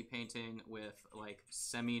painstakingly painting with like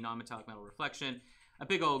semi-non-metallic metal reflection. A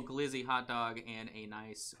big old glizzy hot dog and a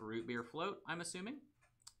nice root beer float, I'm assuming.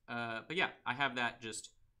 But yeah, I have that just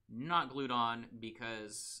not glued on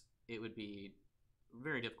because it would be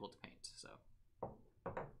very difficult to paint. So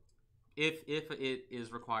if it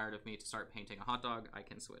is required of me to start painting a hot dog, I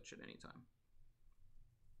can switch at any time.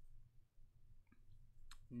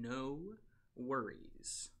 No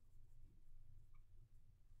worries.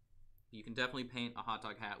 You can definitely paint a hot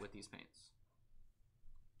dog hat with these paints.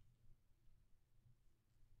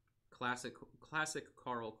 Classic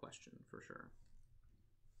Carl question for sure.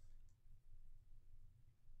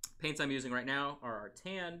 Paints I'm using right now are our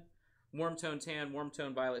tan, warm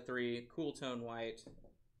tone violet 3, cool tone white,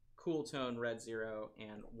 cool tone red 0,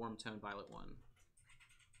 and warm tone violet 1.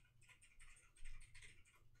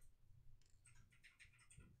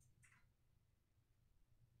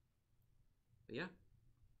 But yeah,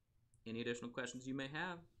 any additional questions you may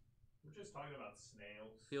have? We're just talking about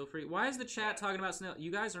snails. Feel free. Why is the chat talking about snails? You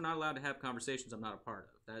guys are not allowed to have conversations I'm not a part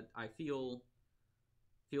of. That I feel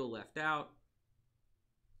left out.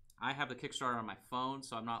 I have the Kickstarter on my phone,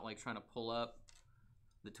 so I'm not like trying to pull up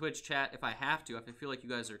the Twitch chat if I have to. If I feel like you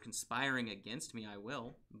guys are conspiring against me, I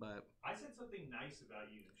will. But I said something nice about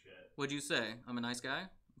you in chat. What'd you say? I'm a nice guy?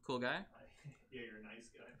 Cool guy? Yeah, you're a nice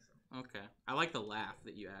guy. Okay. I like the laugh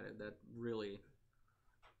that you added. That really...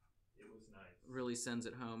 It was nice. Really sends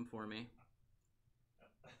it home for me.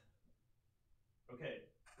 Okay,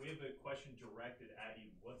 we have a question directed at you.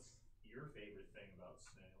 What's your favorite thing about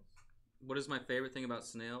snails? What is my favorite thing about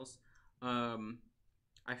snails?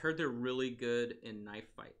 I heard they're really good in knife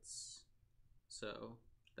fights. So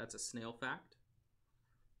that's a snail fact.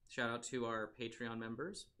 Shout out to our Patreon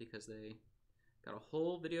members because they got a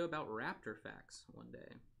whole video about raptor facts one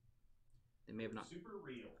day. They may have not... Super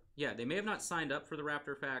real. Yeah, they may have not signed up for the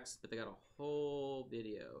raptor facts, but they got a whole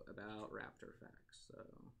video about raptor facts. So...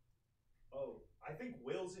 Oh, I think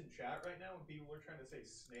Will's in chat right now and people are trying to say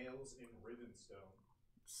snails in Rivenstone.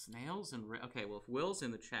 Snails and... Okay, well, if Will's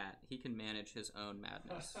in the chat, he can manage his own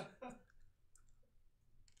madness. I'm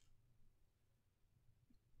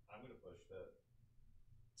going to push that.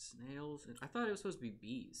 Snails and... I thought it was supposed to be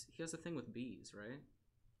bees. He has a thing with bees, right?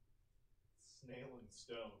 Snail and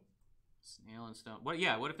stone. Snail and stone. What?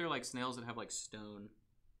 Yeah, what if they're like snails that have like stone?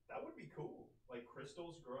 That would be cool. Like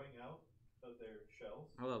crystals growing out of their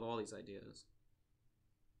shells. I love all these ideas.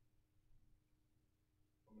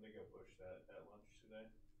 I'm going to go push that at lunch today.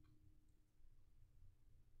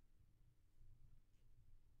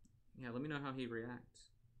 Yeah, let me know how he reacts.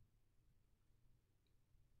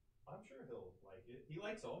 I'm sure he'll like it. He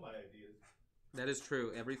likes all my ideas. That is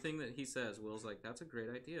true. Everything that he says, Will's like, that's a great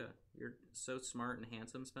idea. You're so smart and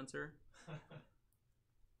handsome, Spencer.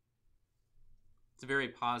 It's a very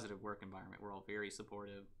positive work environment. We're all very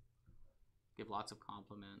supportive. Give lots of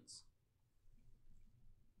compliments.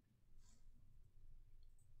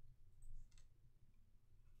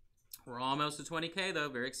 We're almost to 20K though.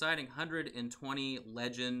 Very exciting. 120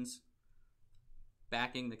 legends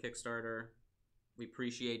backing the Kickstarter. We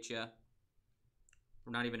appreciate you.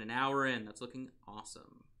 We're not even an hour in. That's looking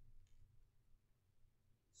awesome.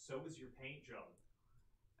 So is your paint job.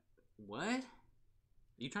 What? Are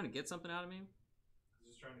you trying to get something out of me? I was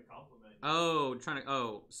just trying to compliment you.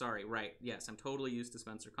 Oh, sorry. Right. Yes, I'm totally used to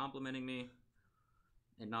Spencer complimenting me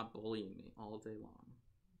and not bullying me all day long.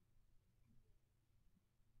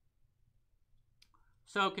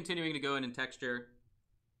 So, continuing to go in texture.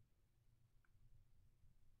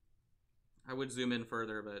 I would zoom in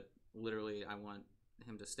further, but literally I want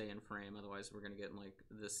him to stay in frame. Otherwise, we're going to get in like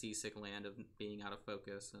the seasick land of being out of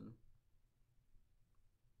focus. And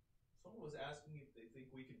someone was asking if they think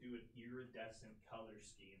we could do an iridescent color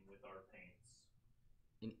scheme with our paints.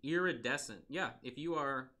 An iridescent. Yeah, if you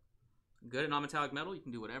are good at non-metallic metal, you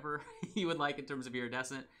can do whatever you would like in terms of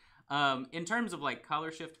iridescent. In terms of like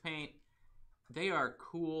color shift paint, they are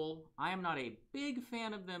cool. I am not a big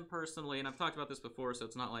fan of them personally, and I've talked about this before, so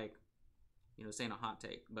it's not like, you know, saying a hot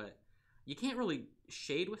take, but you can't really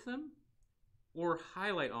shade with them or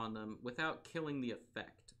highlight on them without killing the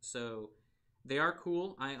effect. So they are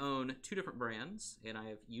cool. I own 2 different brands, and I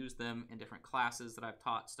have used them in different classes that I've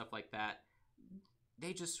taught, stuff like that.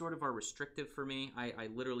 They just sort of are restrictive for me. I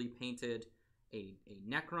literally painted a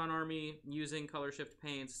Necron army using color shift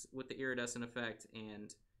paints with the iridescent effect,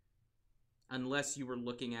 and unless you were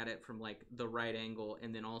looking at it from like the right angle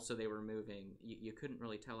and then also they were moving, you couldn't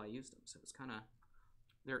really tell I used them. So it's kind of,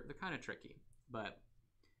 they're kind of tricky, but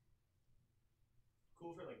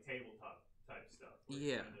cool for like tabletop type stuff.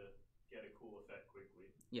 Yeah. Trying to get a cool effect quickly.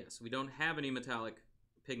 Yes, we don't have any metallic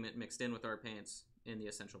pigment mixed in with our paints in the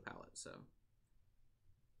essential palette, so.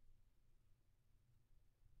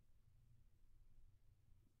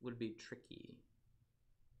 Would be tricky.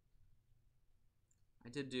 I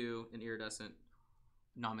did do an iridescent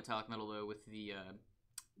non-metallic metal though with the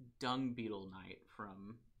Dung Beetle Knight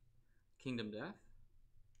from Kingdom Death.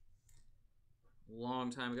 Long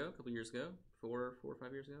time ago, a couple years ago, 4 or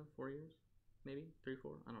 5 years ago, 4 years, maybe 3,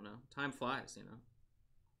 4. I don't know. Time flies, you know.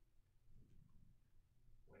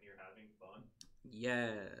 When you're having fun.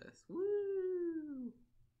 Yes. Woo.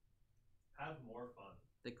 Have more fun.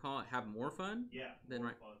 They call it have more fun. Yeah. Than more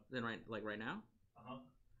right. Fun. Than right now. Uh-huh.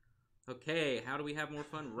 Okay, how do we have more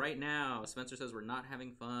fun right now? Spencer says we're not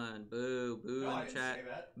having fun. Boo, boo No, in I the didn't chat. say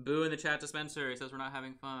that. Boo in the chat to Spencer. He says we're not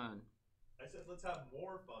having fun. I said let's have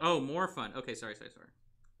more fun. Oh, more fun. Okay, sorry.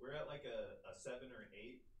 We're at like a 7 or an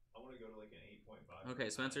 8. I want to go to like an 8.5. Okay,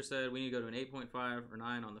 Spencer said we need to go to an 8.5 or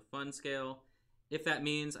 9 on the fun scale. If that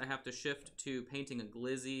means I have to shift to painting a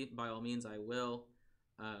glizzy, by all means I will.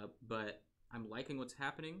 But I'm liking what's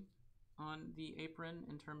happening on the apron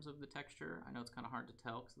in terms of the texture. I know it's kind of hard to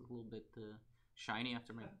tell because it's a little bit shiny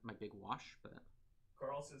after my big wash, but...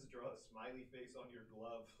 Carl says draw a smiley face on your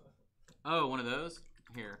glove. Oh, one of those?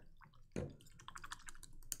 Here.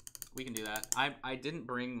 We can do that. I didn't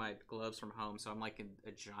bring my gloves from home, so I'm like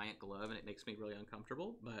a giant glove, and it makes me really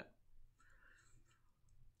uncomfortable, but...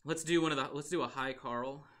 Let's do a high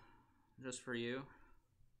Carl, just for you.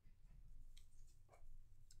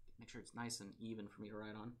 Make sure it's nice and even for me to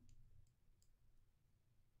write on.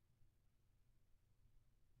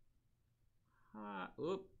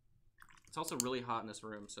 Oop. It's also really hot in this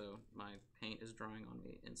room, so my paint is drying on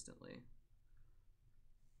me instantly.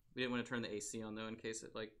 We didn't want to turn the AC on though in case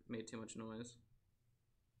it like made too much noise.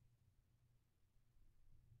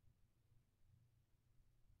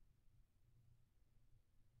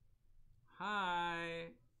 Hi.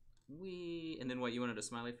 And then what, you wanted a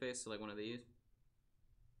smiley face, so like one of these?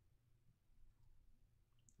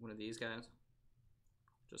 One of these guys?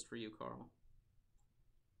 Just for you, Carl.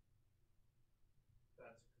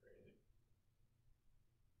 That's great.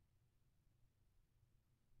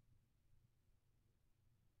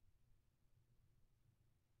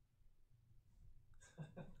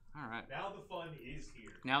 All right. Now the fun is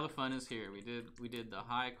here. Now the fun is here. We did the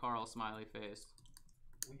high Carl smiley face.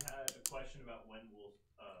 We had a question about when we'll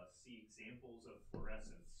see examples of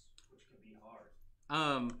fluorescence, which can be hard.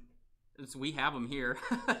 We have them here.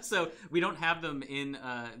 So we don't have them in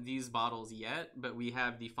these bottles yet, but we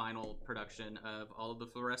have the final production of all of the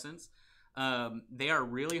fluorescents. They are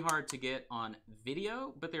really hard to get on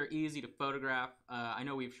video, but they're easy to photograph. I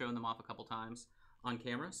know we've shown them off a couple times on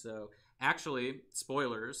camera. So actually,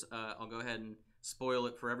 spoilers, I'll go ahead and spoil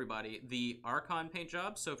it for everybody. The Archon paint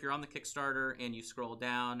job, so if you're on the Kickstarter and you scroll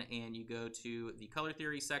down and you go to the color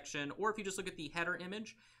theory section, or if you just look at the header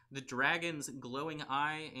image, the dragon's glowing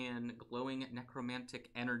eye and glowing necromantic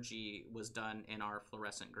energy was done in our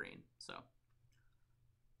fluorescent green. So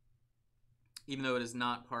even though it is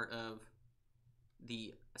not part of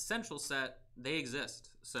the essential set, they exist.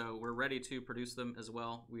 So we're ready to produce them as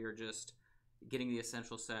well. We are just getting the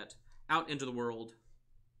essential set out into the world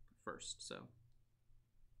first. So,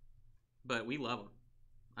 but we love them.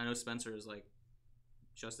 I know Spencer is like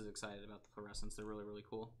just as excited about the fluorescents. They're really, really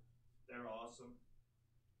cool. They're awesome.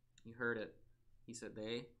 You heard it. He said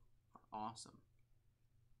they are awesome.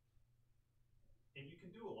 And you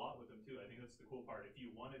can do a lot with them too. I think that's the cool part. If you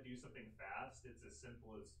want to do something fast, it's as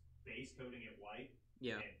simple as base coating it white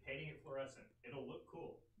and painting it fluorescent. It'll look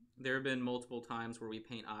cool. There have been multiple times where we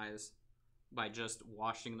paint eyes by just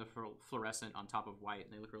washing the fluorescent on top of white,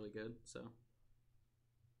 and they look really good. So,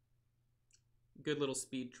 good little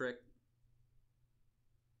speed trick.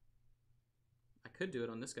 I could do it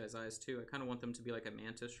on this guy's eyes too. I kind of want them to be like a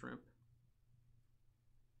mantis shrimp.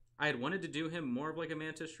 I had wanted to do him more of like a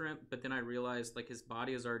mantis shrimp, but then I realized like his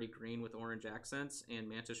body is already green with orange accents, and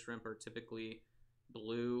mantis shrimp are typically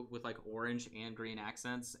blue with like orange and green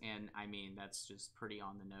accents, and I mean that's just pretty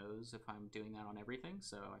on the nose if I'm doing that on everything.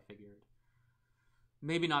 So I figured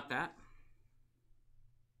maybe not that.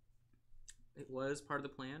 It was part of the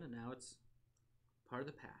plan, and now it's part of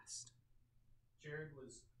the past. Jared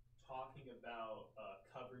was talking about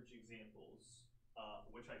coverage examples,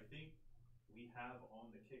 which I think we have on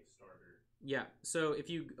the Kickstarter. Yeah, so if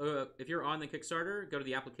you're on the Kickstarter, go to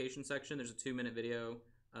the application section. There's a 2-minute video.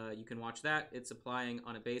 You can watch that. It's applying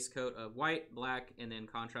on a base coat of white, black, and then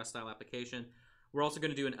contrast style application. We're also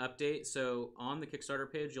going to do an update. So on the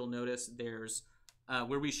Kickstarter page, you'll notice there's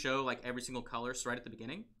where we show like every single color right at the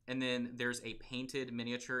beginning, and then there's a painted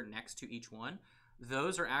miniature next to each one.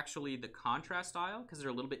 Those are actually the contrast style because they're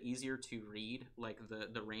a little bit easier to read, like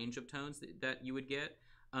the range of tones that you would get.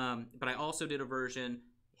 But I also did a version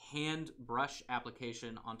hand brush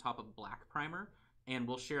application on top of black primer, and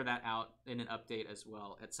we'll share that out in an update as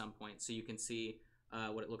well at some point, so you can see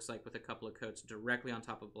what it looks like with a couple of coats directly on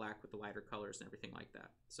top of black with the lighter colors and everything like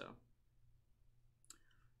that. So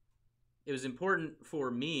it was important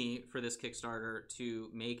for me for this Kickstarter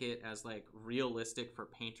to make it as like realistic for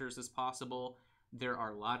painters as possible. There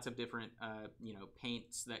are lots of different,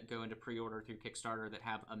 paints that go into pre-order through Kickstarter that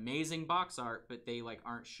have amazing box art, but they like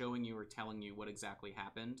aren't showing you or telling you what exactly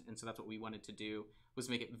happened. And so that's what we wanted to do, was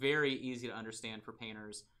make it very easy to understand for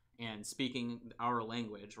painters and speaking our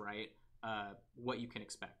language, right? What you can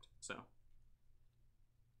expect. So,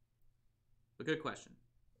 a good question.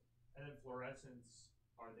 And then fluorescents,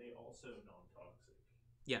 are they also non-toxic?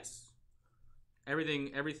 Yes.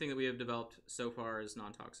 Everything that we have developed so far is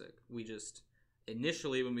non-toxic. We just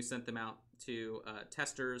initially, when we sent them out to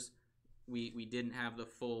testers, we didn't have the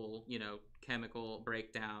full chemical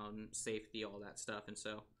breakdown, safety, all that stuff, and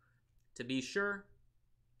so to be sure,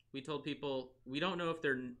 we told people we don't know if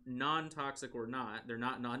they're non-toxic or not. They're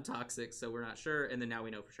not non-toxic, so we're not sure, and then now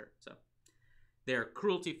we know for sure. So they're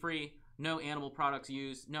cruelty-free, no animal products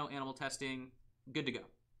used, no animal testing, good to go.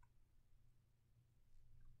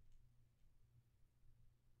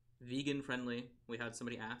 Vegan friendly, we had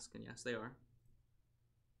somebody ask, and yes, they are.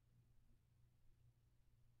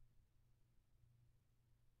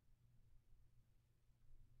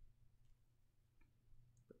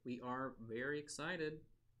 We are very excited.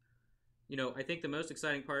 I think the most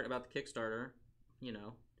exciting part about the Kickstarter,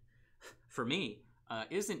 for me,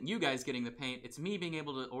 isn't you guys getting the paint. It's me being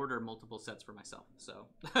able to order multiple sets for myself. So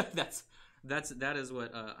that is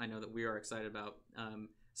what I know that we are excited about.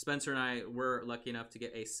 Spencer and I were lucky enough to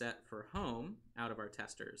get a set for home out of our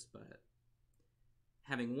testers, but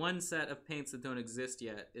having one set of paints that don't exist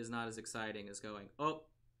yet is not as exciting as going, oh,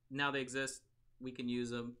 now they exist, we can use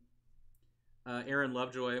them. Aaron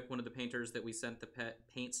Lovejoy, one of the painters that we sent the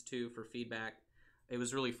paints to for feedback, it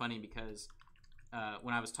was really funny because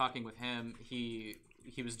when I was talking with him, he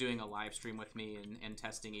was doing a live stream with me and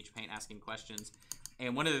testing each paint, asking questions.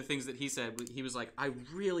 And one of the things that he said, he was like, I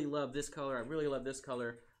really love this color, I really love this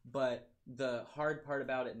color, but the hard part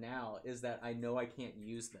about it now is that I know I can't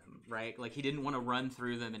use them, right? Like he didn't want to run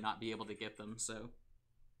through them and not be able to get them. So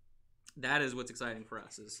that is what's exciting for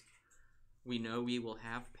us, is we know we will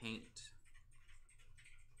have paint.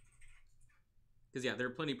 Because, yeah, there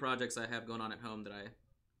are plenty of projects I have going on at home that I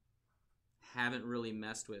haven't really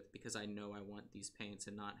messed with because I know I want these paints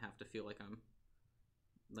and not have to feel like I'm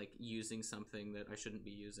like using something that I shouldn't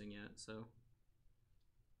be using yet. So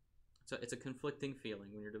it's a conflicting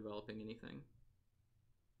feeling when you're developing anything.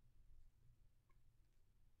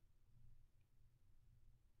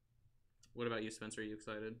 What about you, Spencer? Are you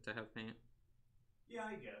excited to have paint? Yeah,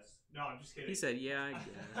 I guess. No, I'm just kidding. He said, yeah, I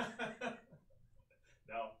guess.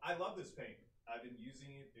 No, I love this paint. I've been using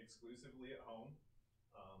it exclusively at home.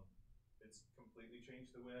 It's completely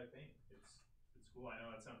changed the way I paint. It's cool. I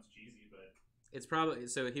know it sounds cheesy, but It's probably,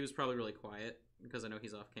 so he was probably really quiet because I know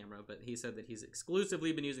he's off camera, but he said that he's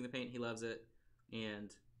exclusively been using the paint. He loves it,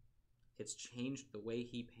 and it's changed the way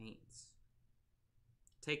he paints.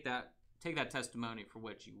 Take that testimony for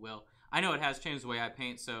what you will. I know it has changed the way I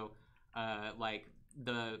paint. So, like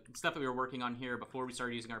the stuff that we were working on here before we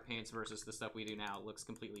started using our paints versus the stuff we do now looks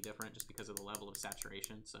completely different just because of the level of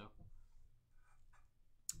saturation. So.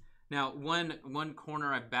 Now, one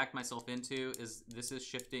corner I've backed myself into is this is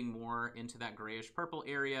shifting more into that grayish purple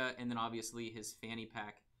area, and then obviously his fanny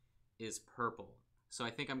pack is purple. So I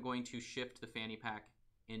think I'm going to shift the fanny pack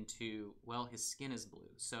into, well, his skin is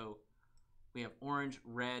blue. So we have orange,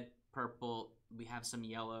 red, purple, we have some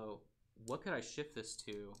yellow. What could I shift this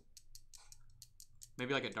to?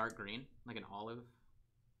 Maybe like a dark green, like an olive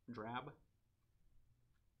drab.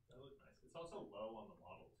 that looks nice. It's also low on the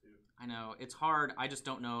model too. I know it's hard. I just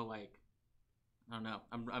don't know. Like, I don't know.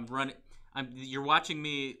 I'm running. You're watching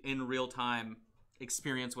me in real time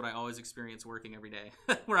experience what I always experience working every day,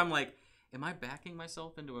 where I'm like, am I backing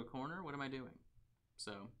myself into a corner? What am I doing?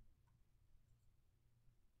 So,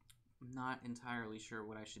 I'm not entirely sure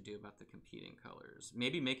what I should do about the competing colors.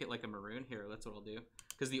 Maybe make it like a maroon here. That's what I'll do.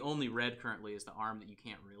 Because the only red currently is the arm that you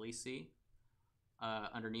can't really see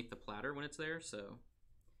underneath the platter when it's there. So,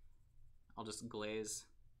 I'll just glaze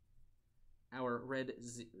our red,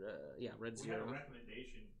 red We zero. have a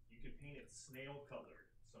recommendation. You could paint it snail colored.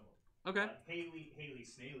 Okay. Haley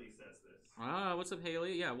Snaily says this. What's up,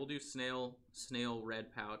 Haley? Yeah, we'll do snail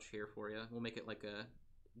red pouch here for you. We'll make it like a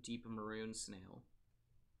deep maroon snail.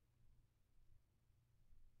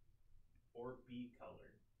 Or bee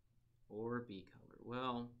colored. Or bee color.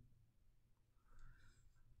 Well,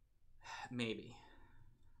 maybe.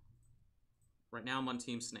 Right now I'm on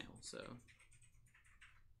Team Snail, so.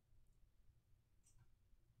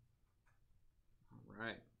 All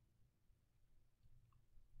right.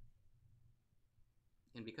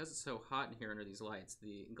 And because it's so hot in here under these lights,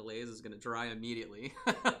 the glaze is going to dry immediately,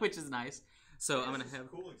 which is nice. So I'm going to have a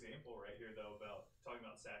cool example right here, though, about talking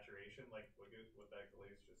about saturation. Like, look at what that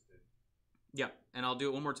glaze just did. Yeah, and I'll do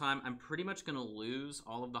it one more time. I'm pretty much going to lose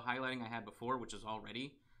all of the highlighting I had before, which is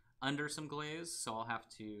already under some glaze, so I'll have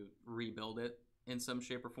to rebuild it in some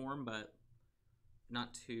shape or form, but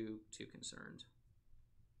not too concerned.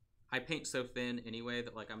 I paint so thin anyway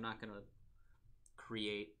that like I'm not going to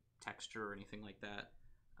create texture or anything like that.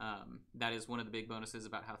 That is one of the big bonuses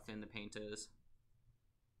about how thin the paint is.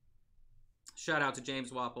 Shout out to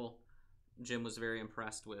James Wapple. Jim was very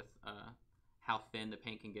impressed with how thin the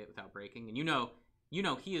paint can get without breaking. And you know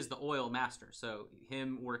he is the oil master. So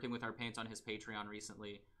him working with our paints on his Patreon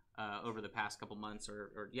recently over the past couple months,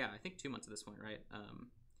 or yeah, I think 2 months at this point, right?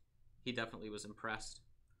 He definitely was impressed.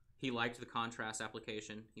 He liked the contrast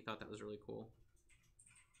application. He thought that was really cool.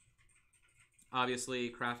 Obviously,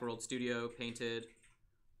 Craft World Studio painted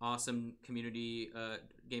awesome community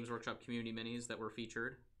Games Workshop community minis that were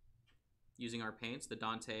featured using our paints, the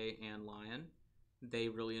Dante and Lion. They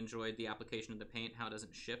really enjoyed the application of the paint, how it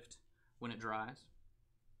doesn't shift when it dries.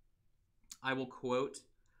 I will quote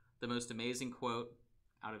the most amazing quote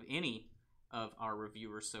out of any of our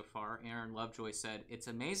reviewers so far. Aaron Lovejoy said, "It's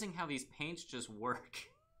amazing how these paints just work."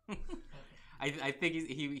 I think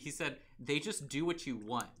he said, they just do what you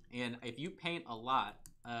want. And if you paint a lot,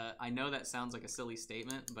 I know that sounds like a silly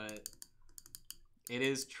statement, but it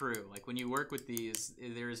is true. Like when you work with these,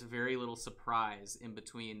 there is very little surprise in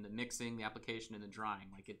between the mixing, the application, and the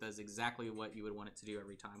drying. Like it does exactly what you would want it to do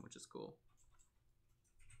every time, which is cool.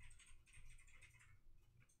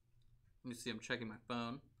 Let me see, I'm checking my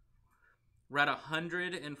phone. We're at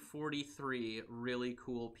 143 really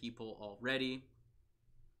cool people already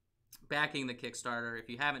backing the Kickstarter. If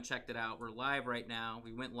you haven't checked it out, we're live right now.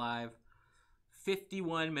 We went live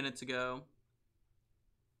 51 minutes ago.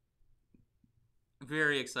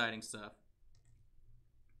 Very exciting stuff.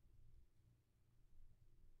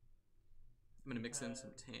 I'm going to mix in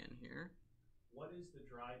some tan here. What is the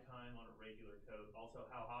dry time on a regular coat? Also,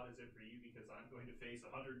 how hot is it for you? Because I'm going to face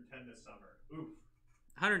 110 this summer. Oof.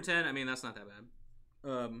 110, I mean, that's not that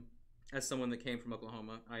bad. As someone that came from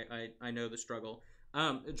Oklahoma, I know the struggle.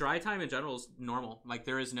 Dry time in general is normal. Like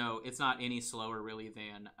there is no, it's not any slower really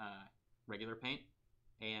than regular paint,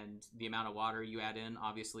 and the amount of water you add in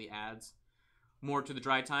obviously adds more to the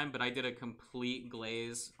dry time. But I did a complete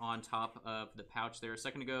glaze on top of the pouch there a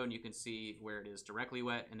second ago, and you can see where it is directly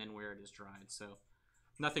wet and then where it is dried. So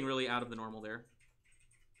nothing really out of the normal there.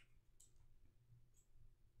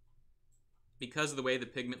 Because of the way the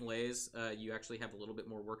pigment lays, you actually have a little bit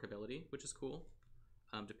more workability, which is cool,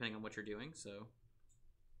 depending on what you're doing. So.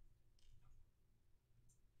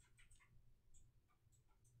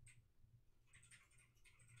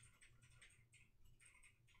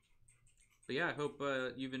 But yeah, I hope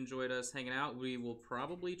you've enjoyed us hanging out. We will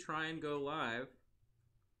probably try and go live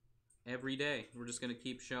every day. We're just going to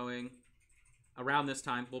keep showing around this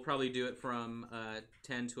time. We'll probably do it from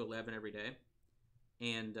 10 to 11 every day.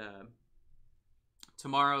 And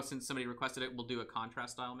tomorrow, since somebody requested it, we'll do a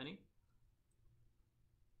contrast style mini.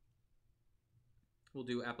 We'll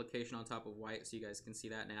do application on top of white so you guys can see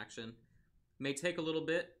that in action. May take a little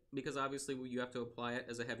bit because obviously you have to apply it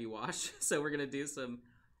as a heavy wash. So we're going to do some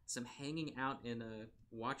hanging out in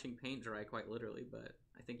watching paint dry quite literally, but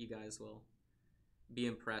I think you guys will be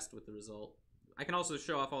impressed with the result. I can also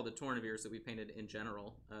show off all the Tourneviers that we painted in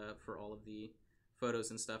general for all of the photos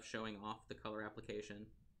and stuff, showing off the color application.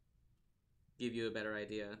 Give you a better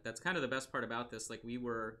idea. That's kind of the best part about this. Like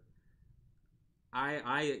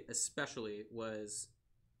I especially was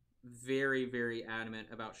very, very adamant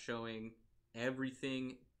about showing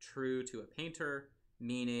everything true to a painter,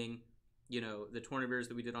 meaning, you know, the Tourneviers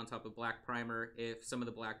that we did on top of black primer, if some of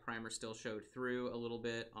the black primer still showed through a little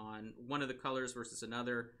bit on one of the colors versus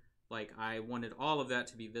another, like I wanted all of that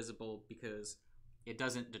to be visible because it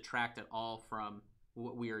doesn't detract at all from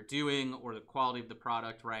what we are doing or the quality of the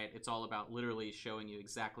product, right? It's all about literally showing you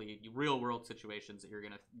exactly real world situations that you're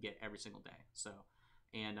going to get every single day. So,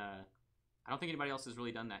 and I don't think anybody else has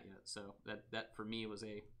really done that yet. So that for me was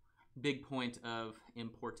a big point of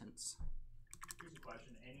importance. Here's a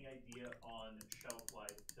question. Any idea on shelf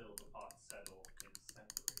life till the pots settle and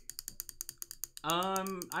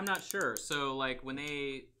separate? I'm not sure. So like when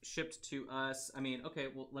they shipped to us, I mean, okay,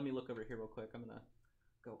 well let me look over here real quick. I'm gonna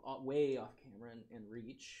go way off camera and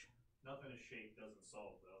reach. Nothing a shake doesn't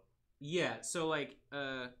solve though. Yeah, so like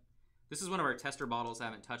this is one of our tester bottles I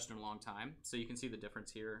haven't touched in a long time. So you can see the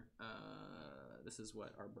difference here. This is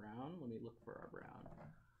what, our brown. Let me look for our brown.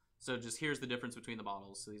 So just here's the difference between the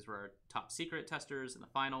bottles. So these were our top secret testers and the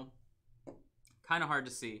final. Kind of hard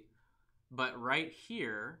to see. But right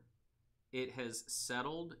here, it has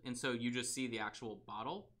settled. And so you just see the actual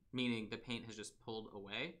bottle, meaning the paint has just pulled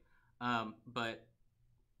away. But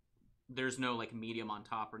there's no like medium on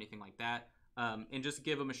top or anything like that. And just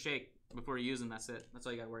give them a shake before you use them. That's it. That's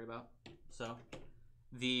all you got to worry about. So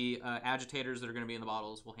the agitators that are going to be in the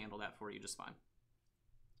bottles will handle that for you just fine.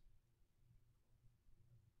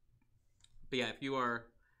 But yeah, if you are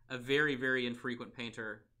a very, very infrequent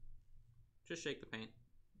painter, just shake the paint.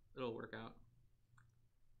 It'll work out.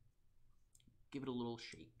 Give it a little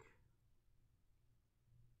shake.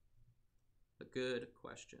 A good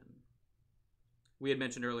question. We had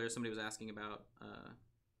mentioned earlier, somebody was asking about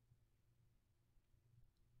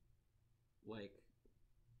like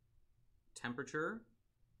temperature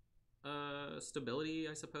stability,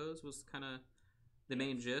 I suppose, was kind of the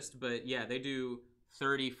main gist. But yeah, they do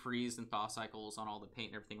 30 freeze and thaw cycles on all the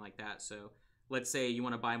paint and everything like that. So let's say you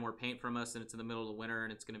want to buy more paint from us and it's in the middle of the winter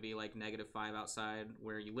and it's going to be like -5 outside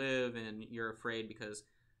where you live and you're afraid because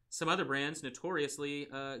some other brands notoriously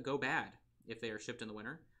go bad if they are shipped in the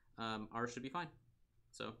winter. Ours should be fine.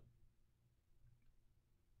 So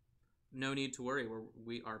no need to worry.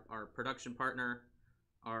 Our production partner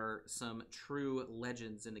are some true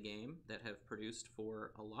legends in the game that have produced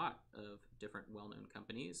for a lot of different well-known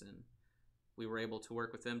companies, and we were able to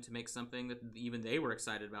work with them to make something that even they were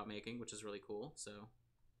excited about making, which is really cool. So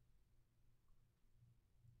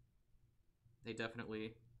they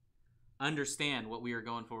definitely understand what we are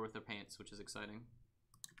going for with their paints, which is exciting.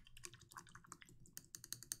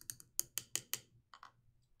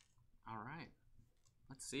 All right,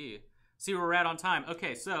 let's see where we're at on time.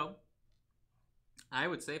 Okay, so I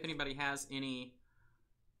would say if anybody has any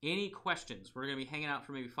questions, we're gonna be hanging out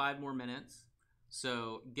for maybe 5 more minutes.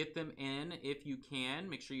 So get them in if you can.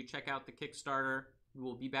 Make sure you check out the Kickstarter. We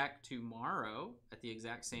will be back tomorrow at the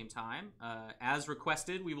exact same time. As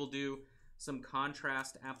requested, we will do some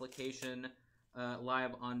contrast application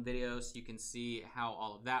live on video so you can see how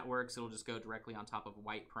all of that works. It'll just go directly on top of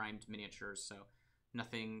white primed miniatures, so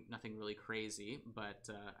nothing really crazy, but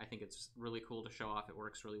I think it's really cool to show off. It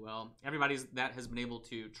works really well. Everybody that has been able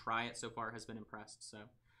to try it so far has been impressed. So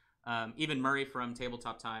even Murray from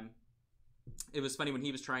Tabletop Time it was funny when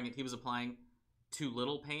he was trying it. He was applying too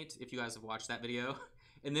little paint. If you guys have watched that video,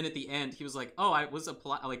 and then at the end he was like, "Oh, I was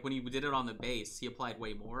like when he did it on the base, he applied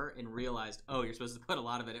way more and realized, oh, you're supposed to put a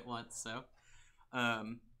lot of it at once." So,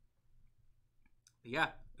 yeah.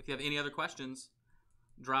 If you have any other questions,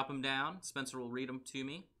 drop them down. Spencer will read them to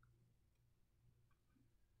me.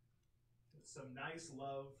 Some nice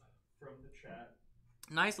love from the chat.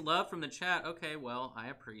 Nice love from the chat. Okay, well, I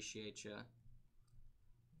appreciate you.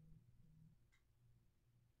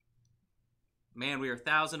 Man, we are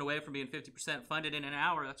 1,000 away from being 50% funded in an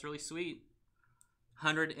hour. That's really sweet.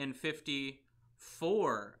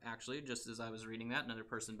 154, actually, just as I was reading that. Another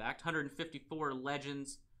person backed. 154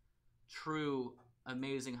 legends, true,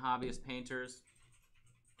 amazing hobbyist painters.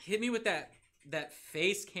 Hit me with that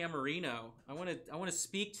face Camerino. I want to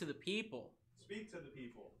speak to the people. Speak to the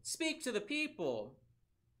people. Speak to the people.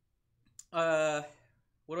 What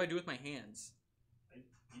do I do with my hands? You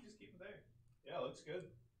just keep them there. Yeah, looks good.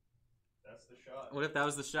 That's the shot. What if that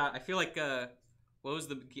was the shot? I feel like what was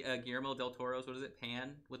the Guillermo del Toro's? What is it?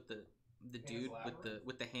 Pan with the dude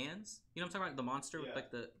with the hands. You know what I'm talking about? The monster with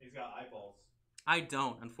like the. He's got eyeballs. I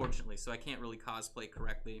don't, unfortunately, so I can't really cosplay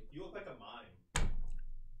correctly. You look like a mime.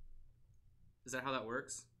 Is that how that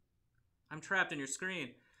works? I'm trapped in your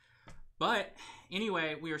screen. But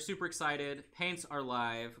anyway, we are super excited. Paints are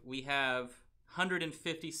live. We have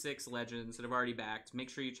 156 legends that have already backed. Make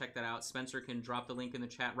sure you check that out. Spencer can drop the link in the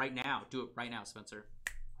chat right now. Do it right now, Spencer.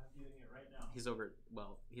 I'm doing it right now. He's over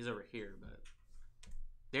here, but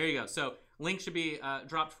there you go. So link should be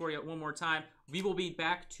dropped for you one more time. We will be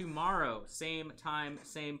back tomorrow. Same time,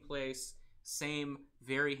 same place, same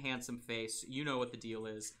very handsome face. You know what the deal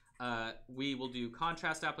is. We will do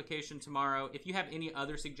contrast application tomorrow. If you have any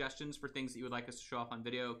other suggestions for things that you would like us to show off on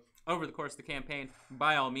video over the course of the campaign,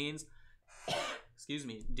 by all means, excuse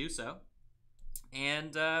me, do so.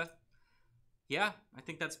 And yeah, I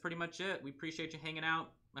think that's pretty much it. We appreciate you hanging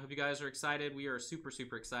out. I hope you guys are excited. We are super,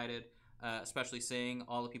 super excited, especially seeing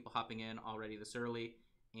all the people hopping in already this early.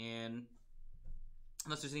 And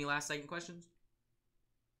unless there's any last second questions.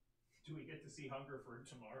 Do we get to see Hunger for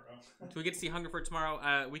tomorrow? Do we get to see Hunger for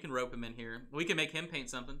tomorrow? We can rope him in here. We can make him paint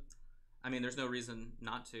something. I mean, there's no reason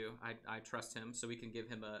not to. I trust him, so we can give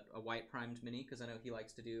him a white primed mini, because I know he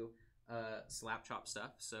likes to do slap chop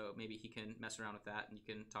stuff, so maybe he can mess around with that, and you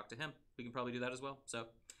can talk to him. We can probably do that as well. So,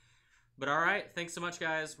 but all right, thanks so much,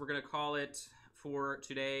 guys. We're going to call it for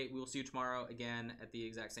today. We will see you tomorrow again at the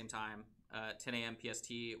exact same time, 10 a.m.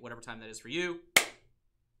 PST, whatever time that is for you.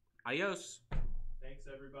 Adios. Thanks,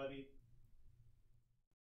 everybody.